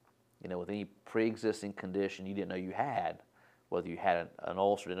liability, with any pre-existing condition you didn't know you had, whether you had an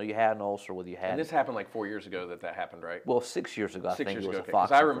ulcer, didn't know you had an ulcer, whether you had. And this happened like 4 years ago that happened, right? Well, 6 years ago, I 6 think years it was ago. a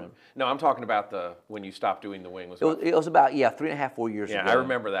Fox. No, I'm talking about when you stopped doing the wing. It was about 3.5, 4 years ago. Yeah, I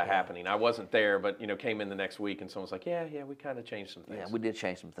remember that happening. I wasn't there, but came in the next week, and someone's like, "Yeah, we kind of changed some things." Yeah, we did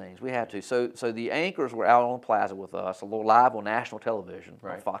change some things. We had to. So the anchors were out on the plaza with us, a little live on national television, on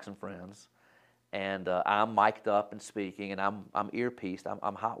Right. Fox and Friends, and I'm mic'd up and speaking, and I'm earpieced,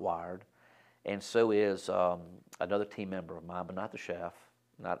 I'm hot wired, and so is another team member of mine, but not the chef,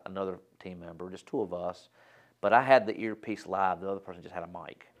 not another team member, just two of us. But I had the earpiece live. The other person just had a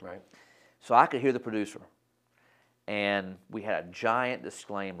mic. Right. So I could hear the producer, and we had a giant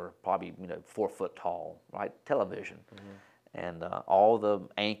disclaimer, probably 4 foot tall, right? Television. And all the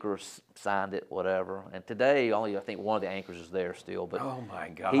anchors signed it, whatever. And today, only I think one of the anchors is there still. But Oh my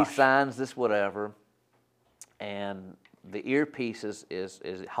gosh. he signs this whatever, and the earpiece is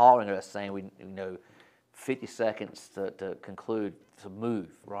hollering at us saying, we 50 seconds to conclude, to move,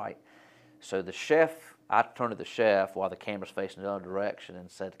 right? So the chef, I turned to the chef while the camera's facing the other direction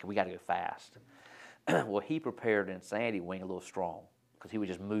and said, we got to go fast. Well, he prepared an insanity wing a little strong because he was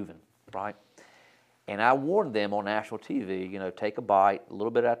just moving, right? And I warned them on national TV, take a bite, a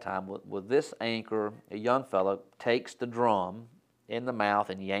little bit at a time. With this anchor, a young fellow takes the drum in the mouth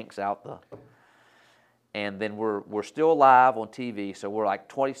and yanks out the. And then we're still live on TV, so we're like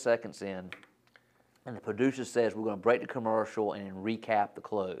 20 seconds in, and the producer says we're going to break the commercial and recap the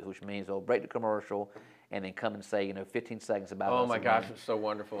close, which means they'll break the commercial and then come and say 15 seconds about. Oh us my and gosh, then- it's so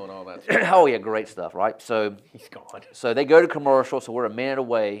wonderful and all that stuff. Oh yeah, great stuff, right? So He's gone. so they go to commercial, so we're a minute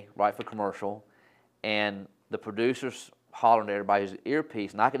away, right, for commercial, and the producer's hollering at everybody's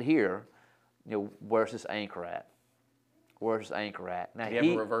earpiece, and I could hear, where's this anchor at? Where's this anchor at? Now Do you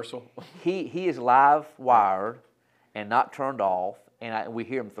have a reversal? he is live wired and not turned off, and we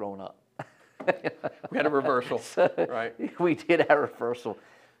hear him throwing up. We had a reversal, right? We did have a reversal.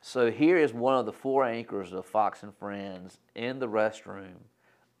 So here is one of the 4 anchors of Fox and Friends in the restroom,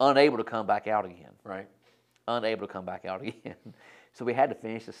 unable to come back out again. Right. Unable to come back out again. So we had to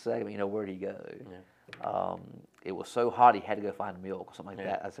finish the segment. Where'd he go? Yeah. It was so hot he had to go find milk or something like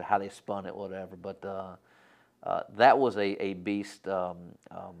Yeah. that. That's how they spun it, whatever. But that was a beast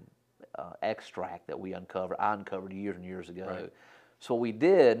extract that we uncovered. I uncovered years and years ago. Right. So what we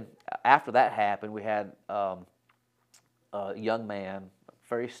did after that happened, we had a young man,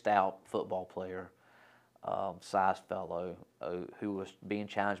 very stout football player, sized fellow, who was being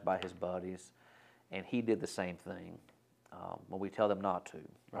challenged by his buddies, and he did the same thing. When we tell them not to,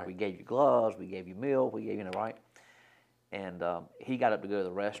 Right. We gave you gloves, we gave you milk, we gave right, and he got up to go to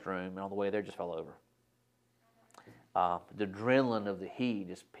the restroom, and on the way there just fell over. The adrenaline of the heat,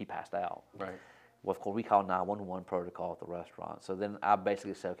 he passed out. Right. Well, of course, we called 911 protocol at the restaurant. So then I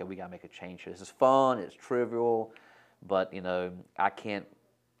basically said, okay, we got to make a change here. This is fun, it's trivial, but, I can't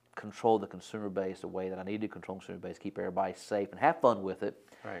control the consumer base the way that I need to control the consumer base, keep everybody safe and have fun with it.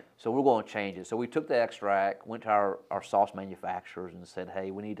 Right. So we're going to change it. So we took the extract, went to our sauce manufacturers and said,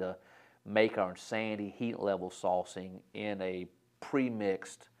 hey, we need to make our insanity heat level saucing in a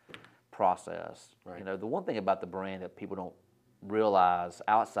pre-mixed process. Right. The one thing about the brand that people don't realize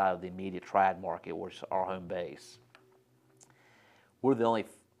outside of the immediate triad market, which is our home base, we're the only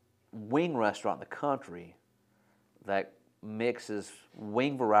wing restaurant in the country that mixes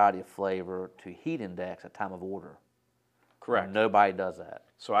wing variety of flavor to heat index at time of order. Correct. Nobody does that.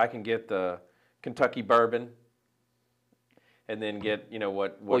 So I can get the Kentucky bourbon, and then get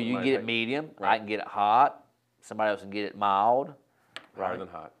what? Well, you can get it medium. I can get it hot. Somebody else can get it mild. Higher than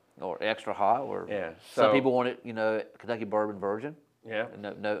hot. Or extra hot. Or Yeah. some So people want it, Kentucky bourbon virgin. Yeah.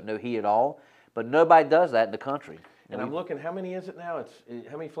 No heat at all. But nobody does that in the country. And I'm looking. How many is it now?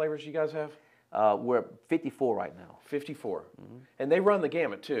 How many flavors you guys have? We're at 54 right now. 54. And they run the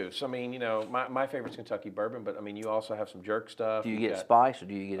gamut too. So I mean, my favorite's Kentucky bourbon, but I mean, you also have some jerk stuff. Do you You've get got- spice or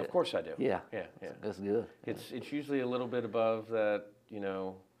do you get it? Of course I do. Yeah. Yeah. That's good. It's usually a little bit above that.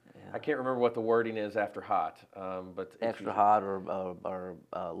 I can't remember what the wording is after hot, but it's Extra usually- hot or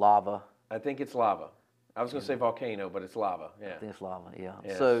lava. I think it's lava. I was going to say volcano, but it's lava. Yeah. I think it's lava, yeah.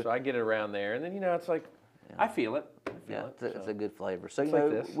 Yeah, So, so I get it around there, and then it's like I feel it. yeah, it's a good flavor. So It's like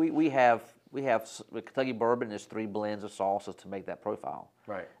this. we have with Kentucky bourbon. There's 3 blends of sauces to make that profile.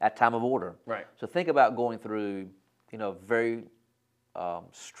 Right. At time of order. Right. So think about going through, very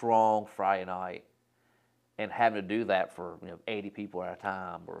strong Friday night, and having to do that for 80 people at a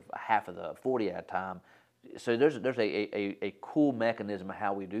time, or half of the 40 at a time. So there's a cool mechanism of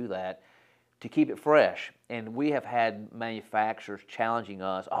how we do that to keep it fresh. And we have had manufacturers challenging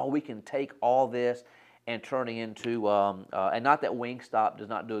us, we can take all this and turn it into, and not that Wingstop does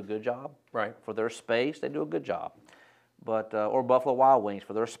not do a good job. Right. For their space, they do a good job. But, or Buffalo Wild Wings,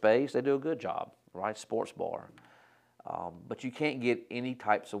 for their space, they do a good job, right? Sports bar. But you can't get any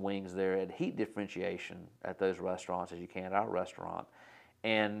types of wings there at heat differentiation at those restaurants as you can at our restaurant.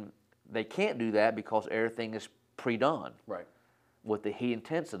 And they can't do that because everything is pre-done. Right. With the heat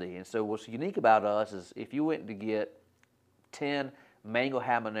intensity. And so what's unique about us is if you went to get 10 mango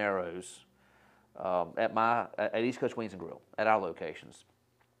habaneros at East Coast Wings and Grill at our locations,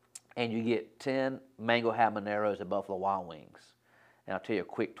 and you get 10 mango habaneros at Buffalo Wild Wings. And I'll tell you a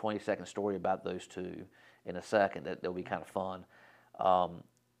quick 20-second story about those two in a second. That'll be kind of fun.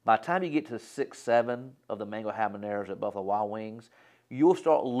 By the time you get to 6, 7 of the mango habaneros at Buffalo Wild Wings, you'll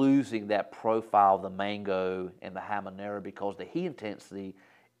start losing that profile of the mango and the habanero because the heat intensity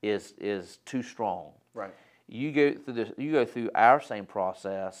is too strong. Right. You go through our same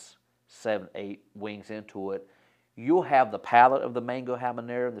process, 7, 8 wings into it. You'll have the palate of the mango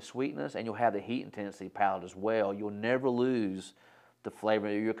habanero and the sweetness, and you'll have the heat intensity palate as well. You'll never lose the flavor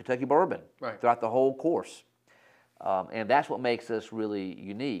of your Kentucky bourbon throughout the whole course. And that's what makes us really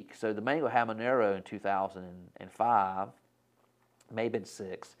unique. So the mango habanero in 2005, may have been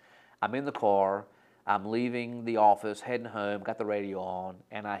 6, I'm in the car, I'm leaving the office, heading home, got the radio on,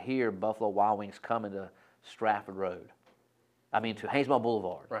 and I hear Buffalo Wild Wings coming to Stratford Road. I mean, to Haynesville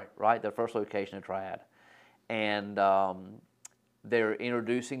Boulevard, right? Their first location in Trad. And they're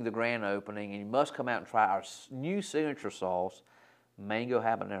introducing the grand opening, and you must come out and try our new signature sauce, Mango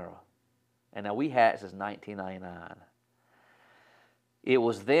Habanero. And now we had it since 1999. It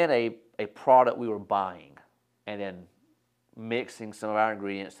was then a product we were buying and then mixing some of our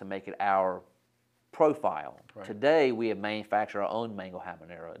ingredients to make it our profile. Right. Today, we have manufactured our own Mango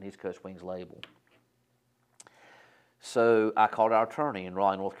Habanero, an East Coast Wings label. So I called our attorney in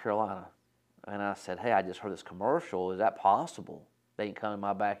Raleigh, North Carolina, and I said, hey, I just heard this commercial. Is that possible? They can come in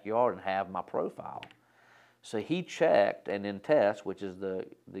my backyard and have my profile. So he checked, and in Test, which is the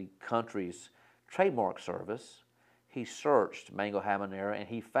country's trademark service, he searched Mango Habanero, and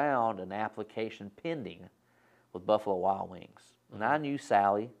he found an application pending with Buffalo Wild Wings. And I knew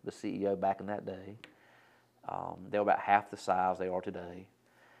Sally, the CEO, back in that day. They were about half the size they are today.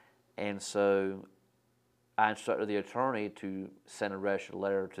 And so I instructed the attorney to send a registered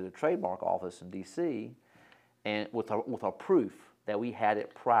letter to the trademark office in D.C. and with our proof that we had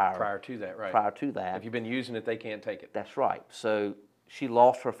it prior to that, right? Prior to that. If you've been using it, they can't take it. That's right. So she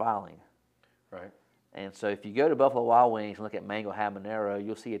lost her filing. Right. And so if you go to Buffalo Wild Wings and look at Mango Habanero,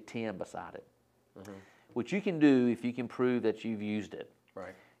 you'll see a 10 beside it, which you can do if you can prove that you've used it.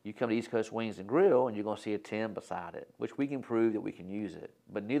 Right. You come to East Coast Wings and Grill, and you're going to see a 10 beside it, which we can prove that we can use it.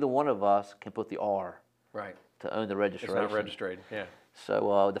 But neither one of us can put the R to own the registration. It's not registered, yeah.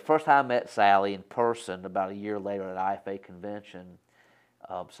 So the first time I met Sally in person, about a year later at IFA convention,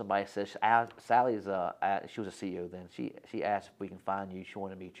 somebody says, Sally's, she was a CEO then, she asked if we can find you, she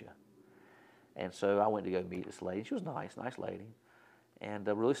wanted to meet you. And so I went to go meet this lady. She was nice lady, and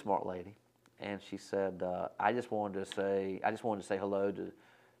a really smart lady. And she said, I just wanted to say hello to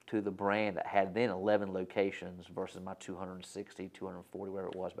the brand that had then 11 locations versus my 260, 240, whatever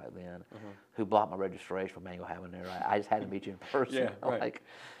it was back then, who blocked my registration for Mango Habanero. I just had to meet you in person. Yeah, I'm like,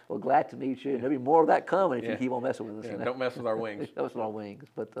 well, glad to meet you. There'll be more of that coming if you keep on messing with us. Yeah, you know? Don't mess with our wings. Don't mess with our wings.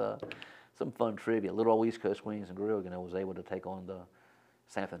 But some fun trivia. Little old East Coast Wings and Grill, was able to take on the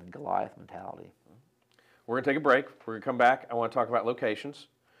Samson and Goliath mentality. We're going to take a break. We're going to come back. I want to talk about locations.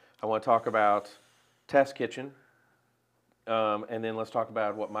 I want to talk about Test Kitchen. And then let's talk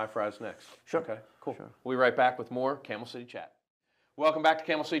about what my fry's next. Sure. Okay, cool. Sure. We'll be right back with more Camel City Chat. Welcome back to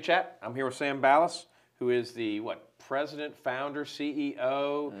Camel City Chat. I'm here with Sam Ballas, who is the, president, founder,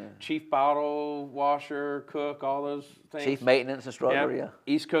 CEO, chief bottle washer, cook, all those things. Chief maintenance instructor, yeah.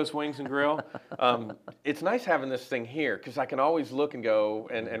 East Coast Wings and Grill. It's nice having this thing here because I can always look and go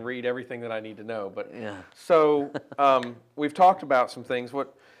and read everything that I need to know. But so we've talked about some things.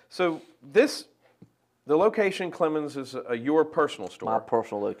 The location, Clemens, is your personal store. My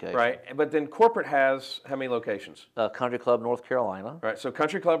personal location. Right, but then corporate has how many locations? Country Club, North Carolina. Right, so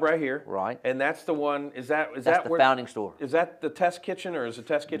Country Club right here. Right. And that's the one, that's the founding store. Is that the Test Kitchen or is the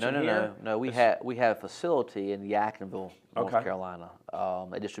Test Kitchen here? No, we have a facility in Yadkinville, North Carolina,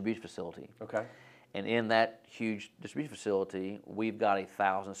 a distribution facility. Okay. And in that huge distribution facility, we've got a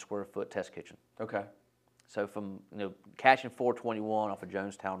 1,000-square-foot test kitchen. Okay. So from catching 421 off of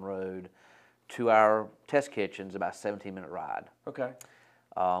Jonestown Road to our test kitchen's about a 17-minute ride. Okay.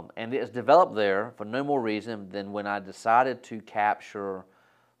 And it's developed there for no more reason than when I decided to capture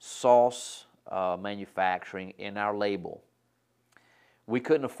sauce manufacturing in our label. We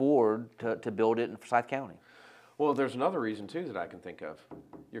couldn't afford to build it in Forsyth County. Well, there's another reason, too, that I can think of.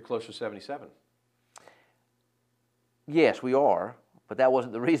 You're close to 77. Yes, we are. But that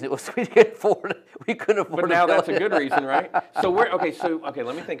wasn't the reason. It was we couldn't afford it. We couldn't afford it. But now that's a good reason, right? So let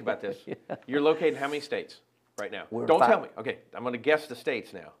me think about this. Yeah. You're located in how many states right now? Don't tell me. Okay, I'm going to guess the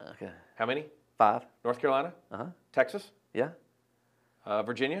states now. Okay. How many? 5. North Carolina? Texas? Yeah.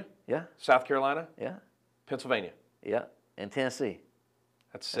 Virginia? Yeah. South Carolina? Yeah. Pennsylvania? Yeah. And Tennessee.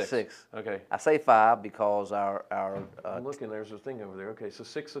 That's 6. 6. Okay. I say 5 because our I'm looking. There's a thing over there. Okay, so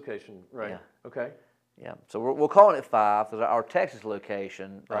 6 location. Right. Yeah. Okay. yeah. So we're calling it 5 because our Texas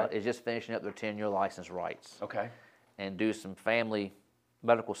location Right. is just finishing up their 10-year license rights. Okay. And do some family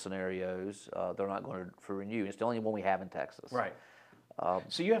medical scenarios. They're not going to renew. It's the only one we have in Texas. Right.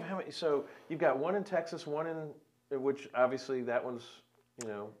 So you have how many? So you've got one in Texas, one in which obviously that one's, you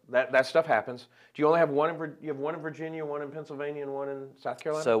know, that stuff happens. Do you only have one in? You have one in Virginia, one in Pennsylvania, and one in South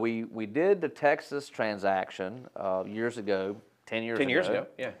Carolina? So we did the Texas transaction years ago, 10 years ago. 10 years ago,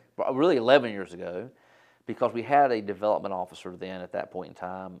 yeah. But really 11 years ago, because we had a development officer then at that point in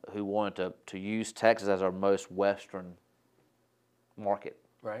time who wanted to use Texas as our most western market.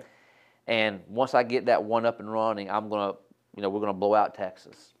 Right. And once I get that one up and running, we're gonna blow out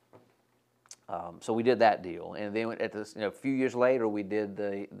Texas. So we did that deal, and then at this, a few years later, we did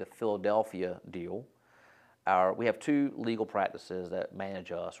the Philadelphia deal. We have 2 legal practices that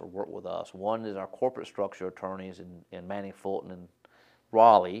manage us or work with us. One is our corporate structure attorneys in Manning, Fulton, and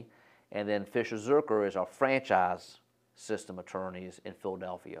Raleigh, and then Fisher Zuercher is our franchise system attorneys in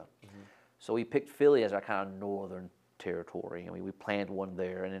Philadelphia. Mm-hmm. So we picked Philly as our kind of northern territory. I mean, we planned one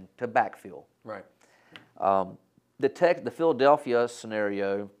there, and then to backfill. Right. The Philadelphia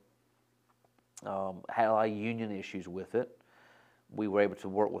scenario had a lot of union issues with it. We were able to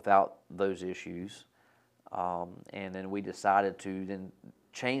work without those issues, and then we decided to then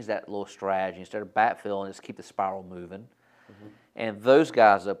change that little strategy instead of backfill and just keep the spiral moving. Mm-hmm. And those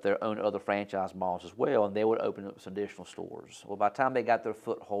guys up there own other franchise models as well, and they would open up some additional stores. Well, by the time they got their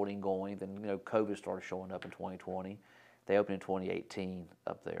footholding going, then COVID started showing up in 2020. They opened in 2018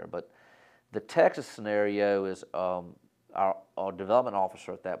 up there. But the Texas scenario is our development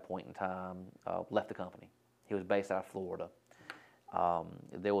officer at that point in time left the company. He was based out of Florida.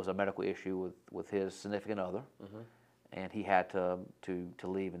 There was a medical issue with his significant other, mm-hmm. and he had to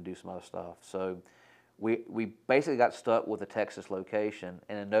leave and do some other stuff. So we basically got stuck with a Texas location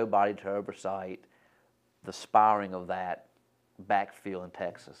and then nobody to oversight the spiraling of that backfill in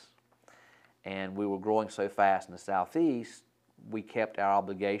Texas. And we were growing so fast in the Southeast, we kept our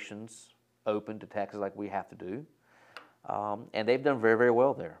obligations open to Texas like we have to do. And they've done very, very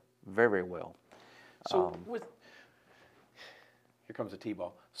well there, very, very well. So here comes a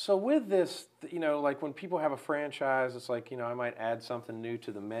T-ball. So with this, like when people have a franchise, it's like, I might add something new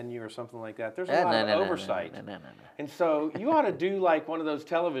to the menu or something like that. There's a lot of oversight. No. And so you ought to do like one of those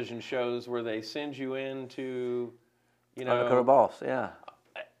television shows where they send you into, Undercover Boss, yeah.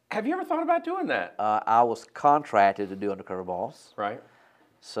 Have you ever thought about doing that? I was contracted to do Undercover Boss. Right.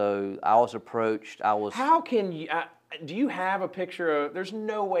 So I was approached. How can you? Do you have a picture of? There's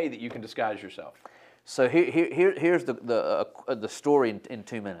no way that you can disguise yourself. So here's the story in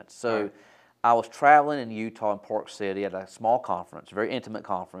 2 minutes. So right. I was traveling in Utah in Park City at a small conference, a very intimate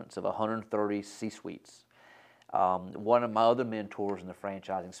conference of 130 C-suites. One of my other mentors in the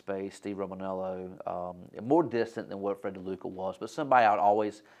franchising space, Steve Romanello, more distant than what Fred DeLuca was, but somebody I would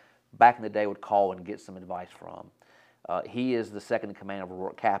always, back in the day, would call and get some advice from. He is the second in command of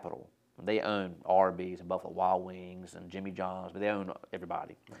Aurora Capital. They own Arby's and Buffalo Wild Wings and Jimmy John's, but they own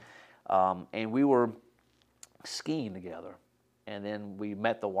everybody. And we were skiing together. And then we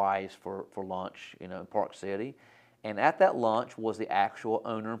met the wives for lunch, in Park City. And at that lunch was the actual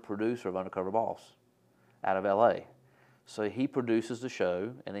owner and producer of Undercover Boss out of LA. So he produces the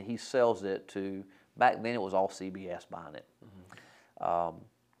show, and then he sells it to, back then it was all CBS buying it. Mm-hmm.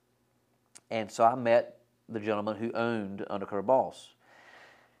 And so I met the gentleman who owned Undercover Boss.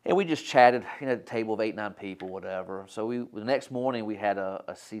 And we just chatted, at a table of 8, 9 people, whatever. So the next morning we had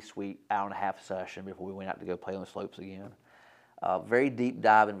a C-suite hour-and-a-half session before we went out to go play on the slopes again. Very deep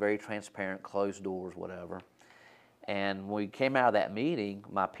dive and very transparent, closed doors, whatever. And when we came out of that meeting,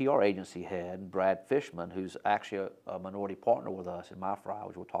 my PR agency head, Brad Fishman, who's actually a minority partner with us in my fry,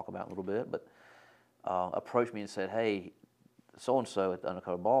 which we'll talk about in a little bit, but approached me and said, hey, so-and-so at the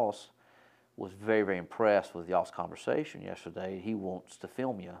Undercover Boss was very, very impressed with y'all's conversation yesterday. He wants to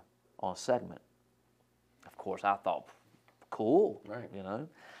film you on a segment. Of course, I thought, cool, right. It'd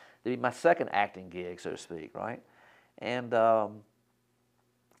be my second acting gig, so to speak, right? And so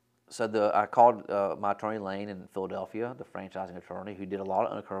I called my attorney Lane in Philadelphia, the franchising attorney, who did a lot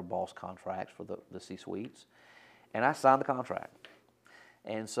of Undercover Boss contracts for the C-suites, and I signed the contract.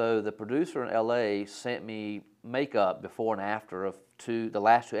 And so the producer in LA sent me makeup before and after of the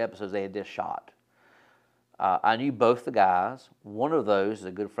last 2 episodes they had just shot. I knew both the guys. One of those is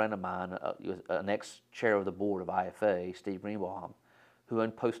a good friend of mine, an ex-chair of the board of IFA, Steve Greenbaum, who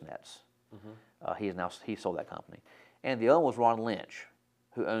owned Postnets. Mm-hmm. He sold that company. And the other one was Ron Lynch,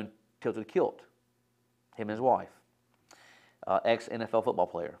 who owned Tilted Kilt, him and his wife. ex-NFL football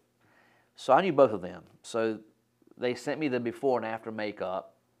player. So I knew both of them. So they sent me the before and after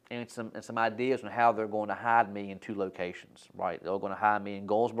makeup and some ideas on how they're going to hide me in 2 locations, right? They're going to hide me in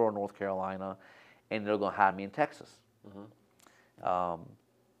Goldsboro, North Carolina, and they're going to hide me in Texas.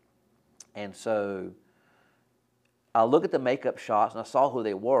 And so I look at the makeup shots and I saw who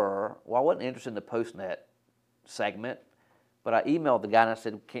they were. Well, I wasn't interested in the Postnet segment, but I emailed the guy and I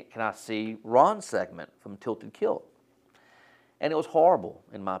said, can I see Ron's segment from Tilted Kilt? And it was horrible,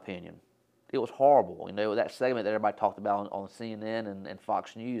 in my opinion. It was horrible. You know, that segment that everybody talked about on CNN and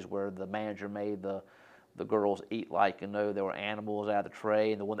Fox News where the manager made the girls eat like, you know, there were animals out of the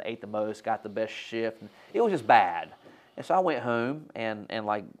tray, and the one that ate the most got the best shift. And it was just bad. And so I went home and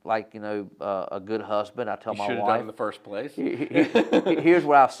like you know, a good husband, I tell my wife. You should have done in the first place. Here's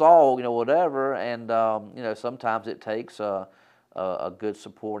what I saw, you know, whatever. And, you know, sometimes it takes a good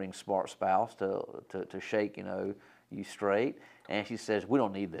supporting smart spouse to shake, you know, you straight. And she says, we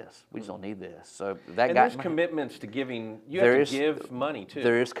don't need this. We just don't need this. So that and there's commitments to giving. You have to give money too.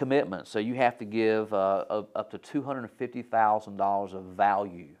 There is commitment. So you have to give up to $250,000 of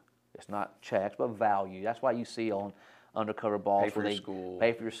value. It's not checks, but value. That's why you see on Undercover Boss, pay for your school,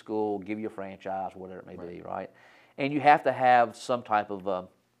 pay for your school, give you a franchise, whatever it may be, right? And you have to have some type of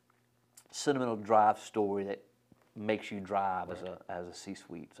sentimental drive story that makes you drive as a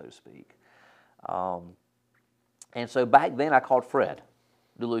C-suite, so to speak. And so back then I called Fred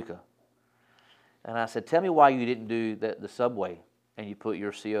DeLuca, and I said, tell me why you didn't do the Subway and you put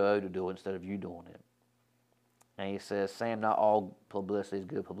your COO to do it instead of you doing it. And he says, Sam, not all publicity is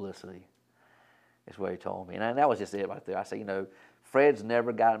good publicity. That's what he told me. And that was just it right there. I said, you know, Fred's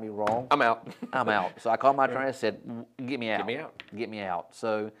never gotten me wrong. I'm out. I'm out. So I called my attorney and said, get me out. Get me out. Get me out.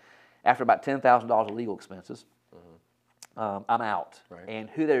 So after about $10,000 of legal expenses, I'm out. Right. And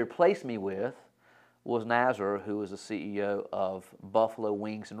who they replaced me with was Nazar, who was the CEO of Buffalo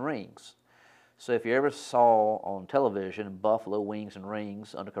Wings and Rings. So if you ever saw on television Buffalo Wings and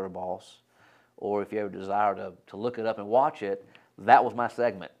Rings, Undercover Boss, or if you ever desire to look it up and watch it, that was my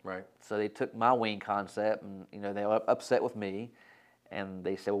segment. Right. So they took my wing concept, and you know they were upset with me, and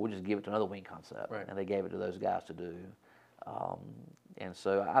they said, "Well, we'll just give it to another wing concept." Right. And they gave it to those guys to do. And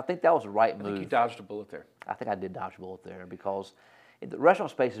so I think that was the right move. I think you dodged a bullet there. I think I did dodge a bullet there because the restaurant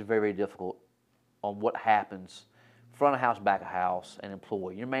space is very, very difficult on what happens front of house, back of house, and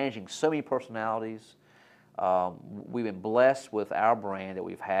employee. You're managing so many personalities. We've been blessed with our brand that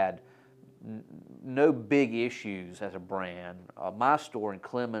we've had no big issues as a brand. My store in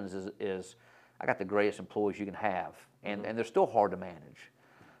Clemens is I got the greatest employees you can have, and they're still hard to manage.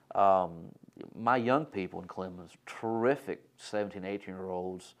 My young people in Clemens, terrific 17,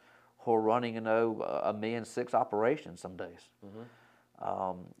 18-year-olds who are running, you know, $1.6 million operations some days.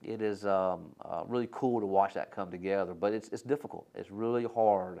 It is really cool to watch that come together, but it's difficult. It's really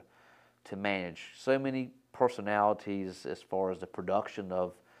hard to manage so many personalities as far as the production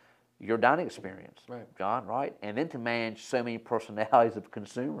of your dining experience, right, John, right? And then to manage so many personalities of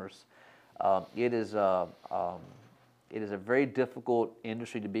consumers. It is a very difficult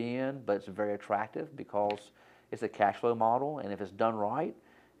industry to be in, but it's very attractive because it's a cash flow model, and if it's done right,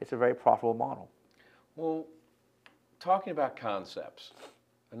 it's a very profitable model. Well, talking about concepts,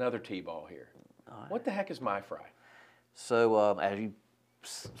 another T-ball here. What the heck is My Fry? So as you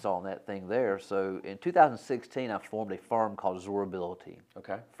saw on that thing there, so in 2016 I formed a firm called Zorability.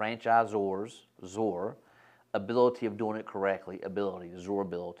 Okay. Franchisors, Zor, ability of doing it correctly, ability,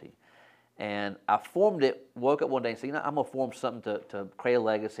 Zorability. And I formed it, woke up one day and said, you know, I'm going to form something to create a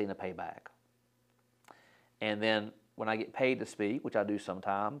legacy and a payback. And then when I get paid to speak, which I do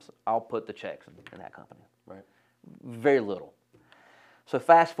sometimes, I'll put the checks in that company. Right. Very little. So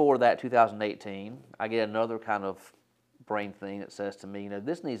fast forward that 2018, I get another kind of brain thing that says to me, you know,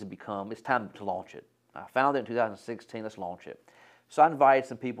 this needs to become, it's time to launch it. I found it in 2016, let's launch it. So I invited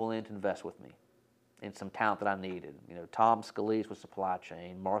some people in to invest with me and some talent that I needed. You know, Tom Scalise with supply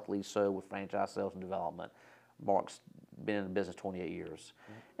chain, Mark Liso with franchise sales and development. Mark's been in the business 28 years.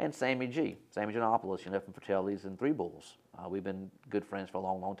 And Sammy Giannopoulos, you know, from Fratelli's and Three Bulls. We've been good friends for a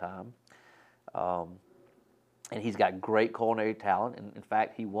long, long time. And he's got great culinary talent. And in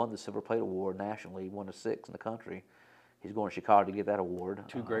fact, he won the Silver Plate Award nationally. He won the 6th in the country. He's going to Chicago to get that award.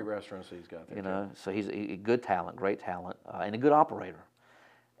 2 great restaurants that he's got there. You know, so he's a good talent, great talent, and a good operator.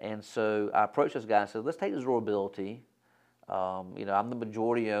 And so I approached this guy and said, let's take this Zorability. You know, I'm the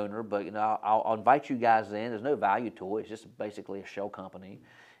majority owner, but, you know, I'll invite you guys in. There's no value to it. It's just basically a shell company.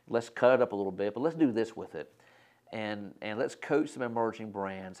 Let's cut it up a little bit, but let's do this with it. And let's coach some emerging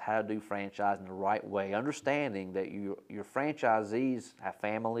brands how to do franchising the right way, understanding that your franchisees have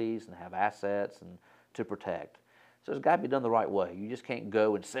families and have assets and to protect. So it's got to be done the right way. You just can't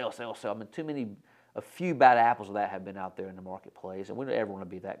go and sell, sell, sell. I mean, a few bad apples of that have been out there in the marketplace, and we don't ever want to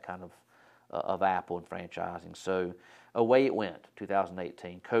be that kind of apple in franchising. So away it went,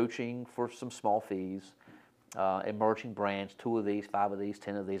 2018. Coaching for some small fees, emerging brands, 2 of these, 5 of these,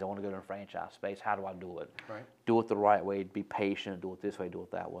 10 of these. I want to go to a franchise space. How do I do it? Right. Do it the right way, be patient, do it this way, do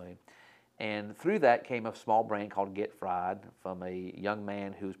it that way. And through that came a small brand called Get Fried from a young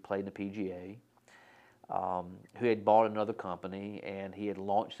man who's played in the PGA, who had bought another company, and he had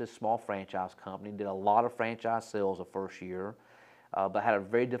launched this small franchise company, did a lot of franchise sales the first year, but had a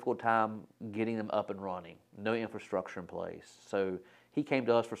very difficult time getting them up and running, no infrastructure in place. So he came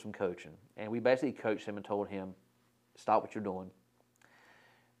to us for some coaching, and we basically coached him and told him, stop what you're doing,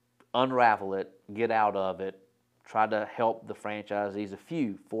 unravel it, get out of it, try to help the franchisees, a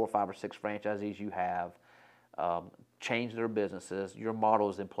few, 4, 5, or 6 franchisees you have, change their businesses. Your model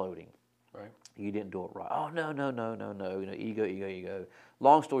is imploding. Right. You didn't do it right. Oh, no, no, no, no, no. You know, ego, ego, ego.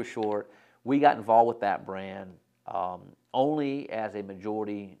 Long story short, we got involved with that brand only as a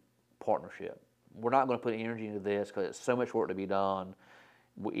majority partnership. We're not going to put energy into this because it's so much work to be done.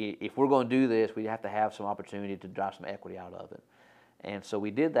 If we're going to do this, we have to have some opportunity to drive some equity out of it. And so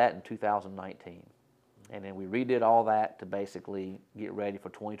we did that in 2019. And then we redid all that to basically get ready for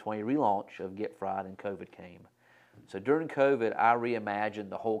 2020 relaunch of Get Fried, and COVID came. So during COVID, I reimagined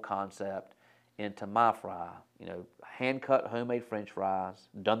the whole concept into My Fry. You know, hand-cut homemade French fries,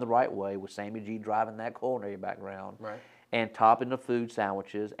 done the right way with Sammy G driving that culinary background, Right. and topping the food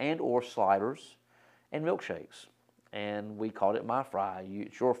sandwiches and or sliders and milkshakes. And we called it My Fry.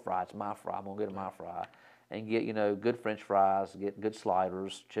 It's your fry, it's my fry. I'm gonna get a My Fry. And get, you know, good French fries, get good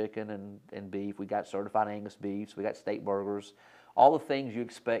sliders, chicken and beef. We got certified Angus beefs. We got steak burgers, all the things you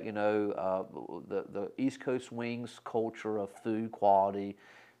expect. You know, the East Coast wings culture of food quality,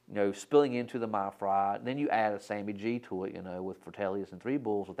 you know, spilling into the My Fry. Then you add a Sammy G to it, you know, with Fratelli's and Three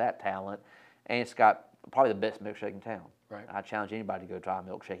Bulls with that talent, and it's got probably the best milkshake in town. Right. I challenge anybody to go try a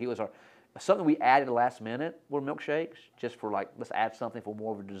milkshake. It was something we added last minute were milkshakes, just for like, let's add something for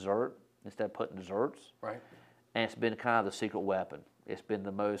more of a dessert instead of putting desserts. Right. And it's been kind of the secret weapon. It's been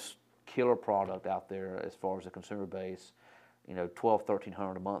the most killer product out there as far as the consumer base. You know,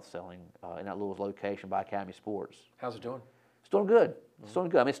 $1,200-1,300 a month selling in that little location by Academy Sports. How's it doing? It's doing good. It's doing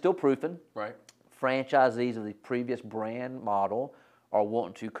good. I mean, it's still proofing. Right. Franchisees of the previous brand model are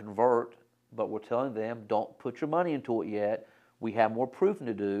wanting to convert, but we're telling them, don't put your money into it yet. We have more proofing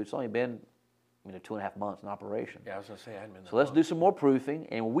to do. It's only been, you know, 2.5 months in operation. Yeah, I was going to say I hadn't been. So let's do some more proofing,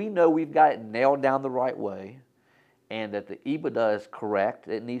 and we know we've got it nailed down the right way, and that the EBITDA is correct,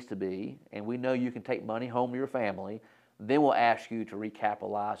 it needs to be, and we know you can take money home to your family. Then we'll ask you to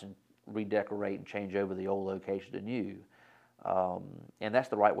recapitalize and redecorate and change over the old location to new, and that's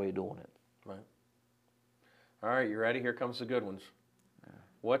the right way of doing it. Right. All right, you ready? Here comes the good ones. Yeah.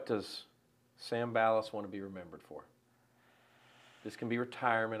 What does Sam Ballas want to be remembered for? This can be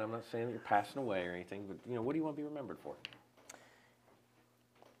retirement. I'm not saying that you're passing away or anything, but you know, what do you want to be remembered for?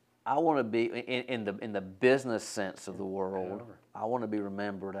 I want to be in the business sense of the world. I want to be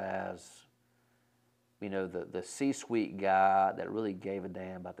remembered as, you know, the C-suite guy that really gave a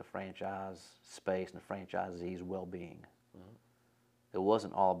damn about the franchise space and the franchisee's well-being. Mm-hmm. It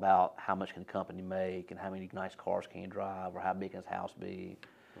wasn't all about how much can the company make and how many nice cars can you drive or how big can his house be.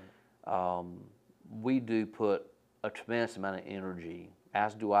 Mm-hmm. We do put a tremendous amount of energy,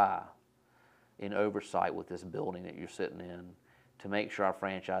 as do I, in oversight with this building that you're sitting in to make sure our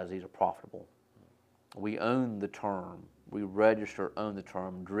franchisees are profitable. We own the term, we register, own the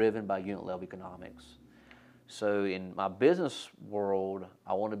term, driven by unit level economics. So in my business world,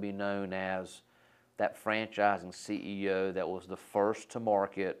 I want to be known as that franchising CEO that was the first to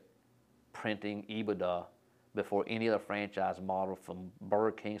market printing EBITDA before any other franchise model from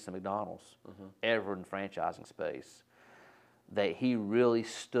Burger King to McDonald's ever in the franchising space. That he really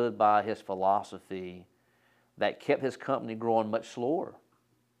stood by his philosophy that kept his company growing much slower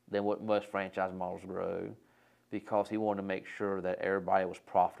than what most franchise models grow, because he wanted to make sure that everybody was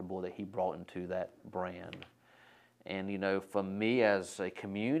profitable that he brought into that brand. And you know, for me as a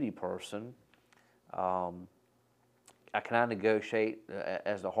community person, can I negotiate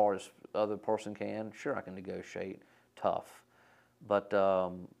as the hardest other person can? Sure, I can negotiate tough, but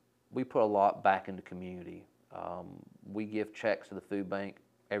we put a lot back into community. We give checks to the food bank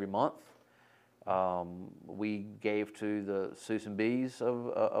every month. We gave to the Susan B's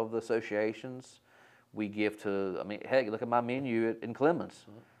of the associations. We give to, I mean, heck, look at my menu in Clemens.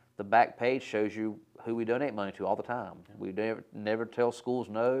 The back page shows you who we donate money to all the time. We never tell schools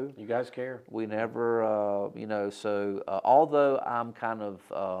no. You guys care. We never, you know, so although I'm kind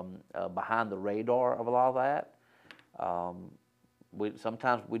of behind the radar of a lot of that,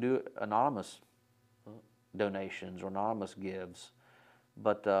 Sometimes we do anonymous donations or anonymous gives,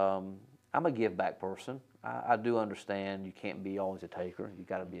 but I'm a give back person. I do understand you can't be always a taker. You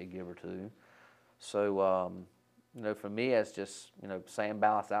got to be a giver too. So for me, it's just Sam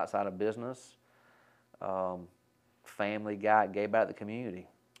Ballas outside of business, family guy, gave back to the community.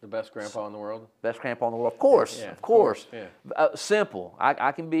 The best grandpa in the world. Best grandpa in the world, of course, Yeah, of course. yeah. Simple.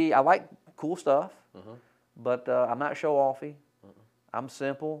 I like cool stuff, but I'm not show offy. I'm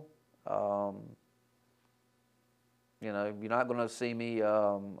simple. You're not going to see me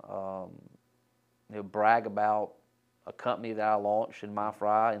brag about a company that I launched in my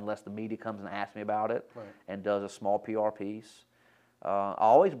fry unless the media comes and asks me about it and does a small PR piece. I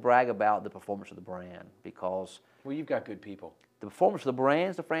always brag about the performance of the brand because Well, you've got good people. the performance of the brand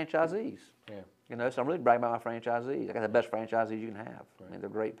is the franchisees. Yeah. So I'm really bragging about my franchisees. I got the best franchisees you can have. I mean, they're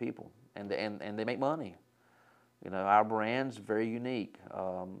great people, and they make money. Our brand's very unique.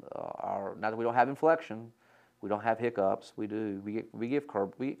 Not that we don't have inflection, we don't have hiccups. We do. We get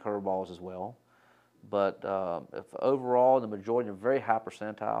curveballs as well, but if overall, the majority, a very high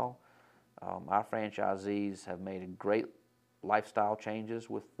percentile, our franchisees have made great lifestyle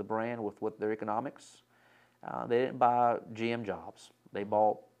changes with the brand, with their economics. They didn't buy GM jobs. They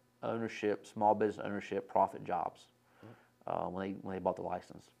bought ownership, small business ownership, profit jobs when they bought the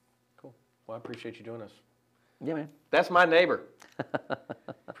license. Cool. Well, I appreciate you doing this. Yeah, man. That's my neighbor.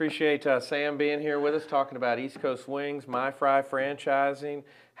 Appreciate Sam being here with us, talking about East Coast Wings, My Fry franchising,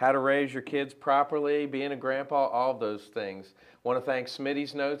 how to raise your kids properly, being a grandpa, all of those things. Want to thank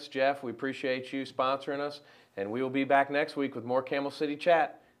Smitty's Notes, Jeff. We appreciate you sponsoring us, and we will be back next week with more Camel City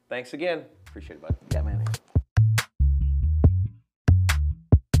Chat. Thanks again. Appreciate it, bud. Yeah, man.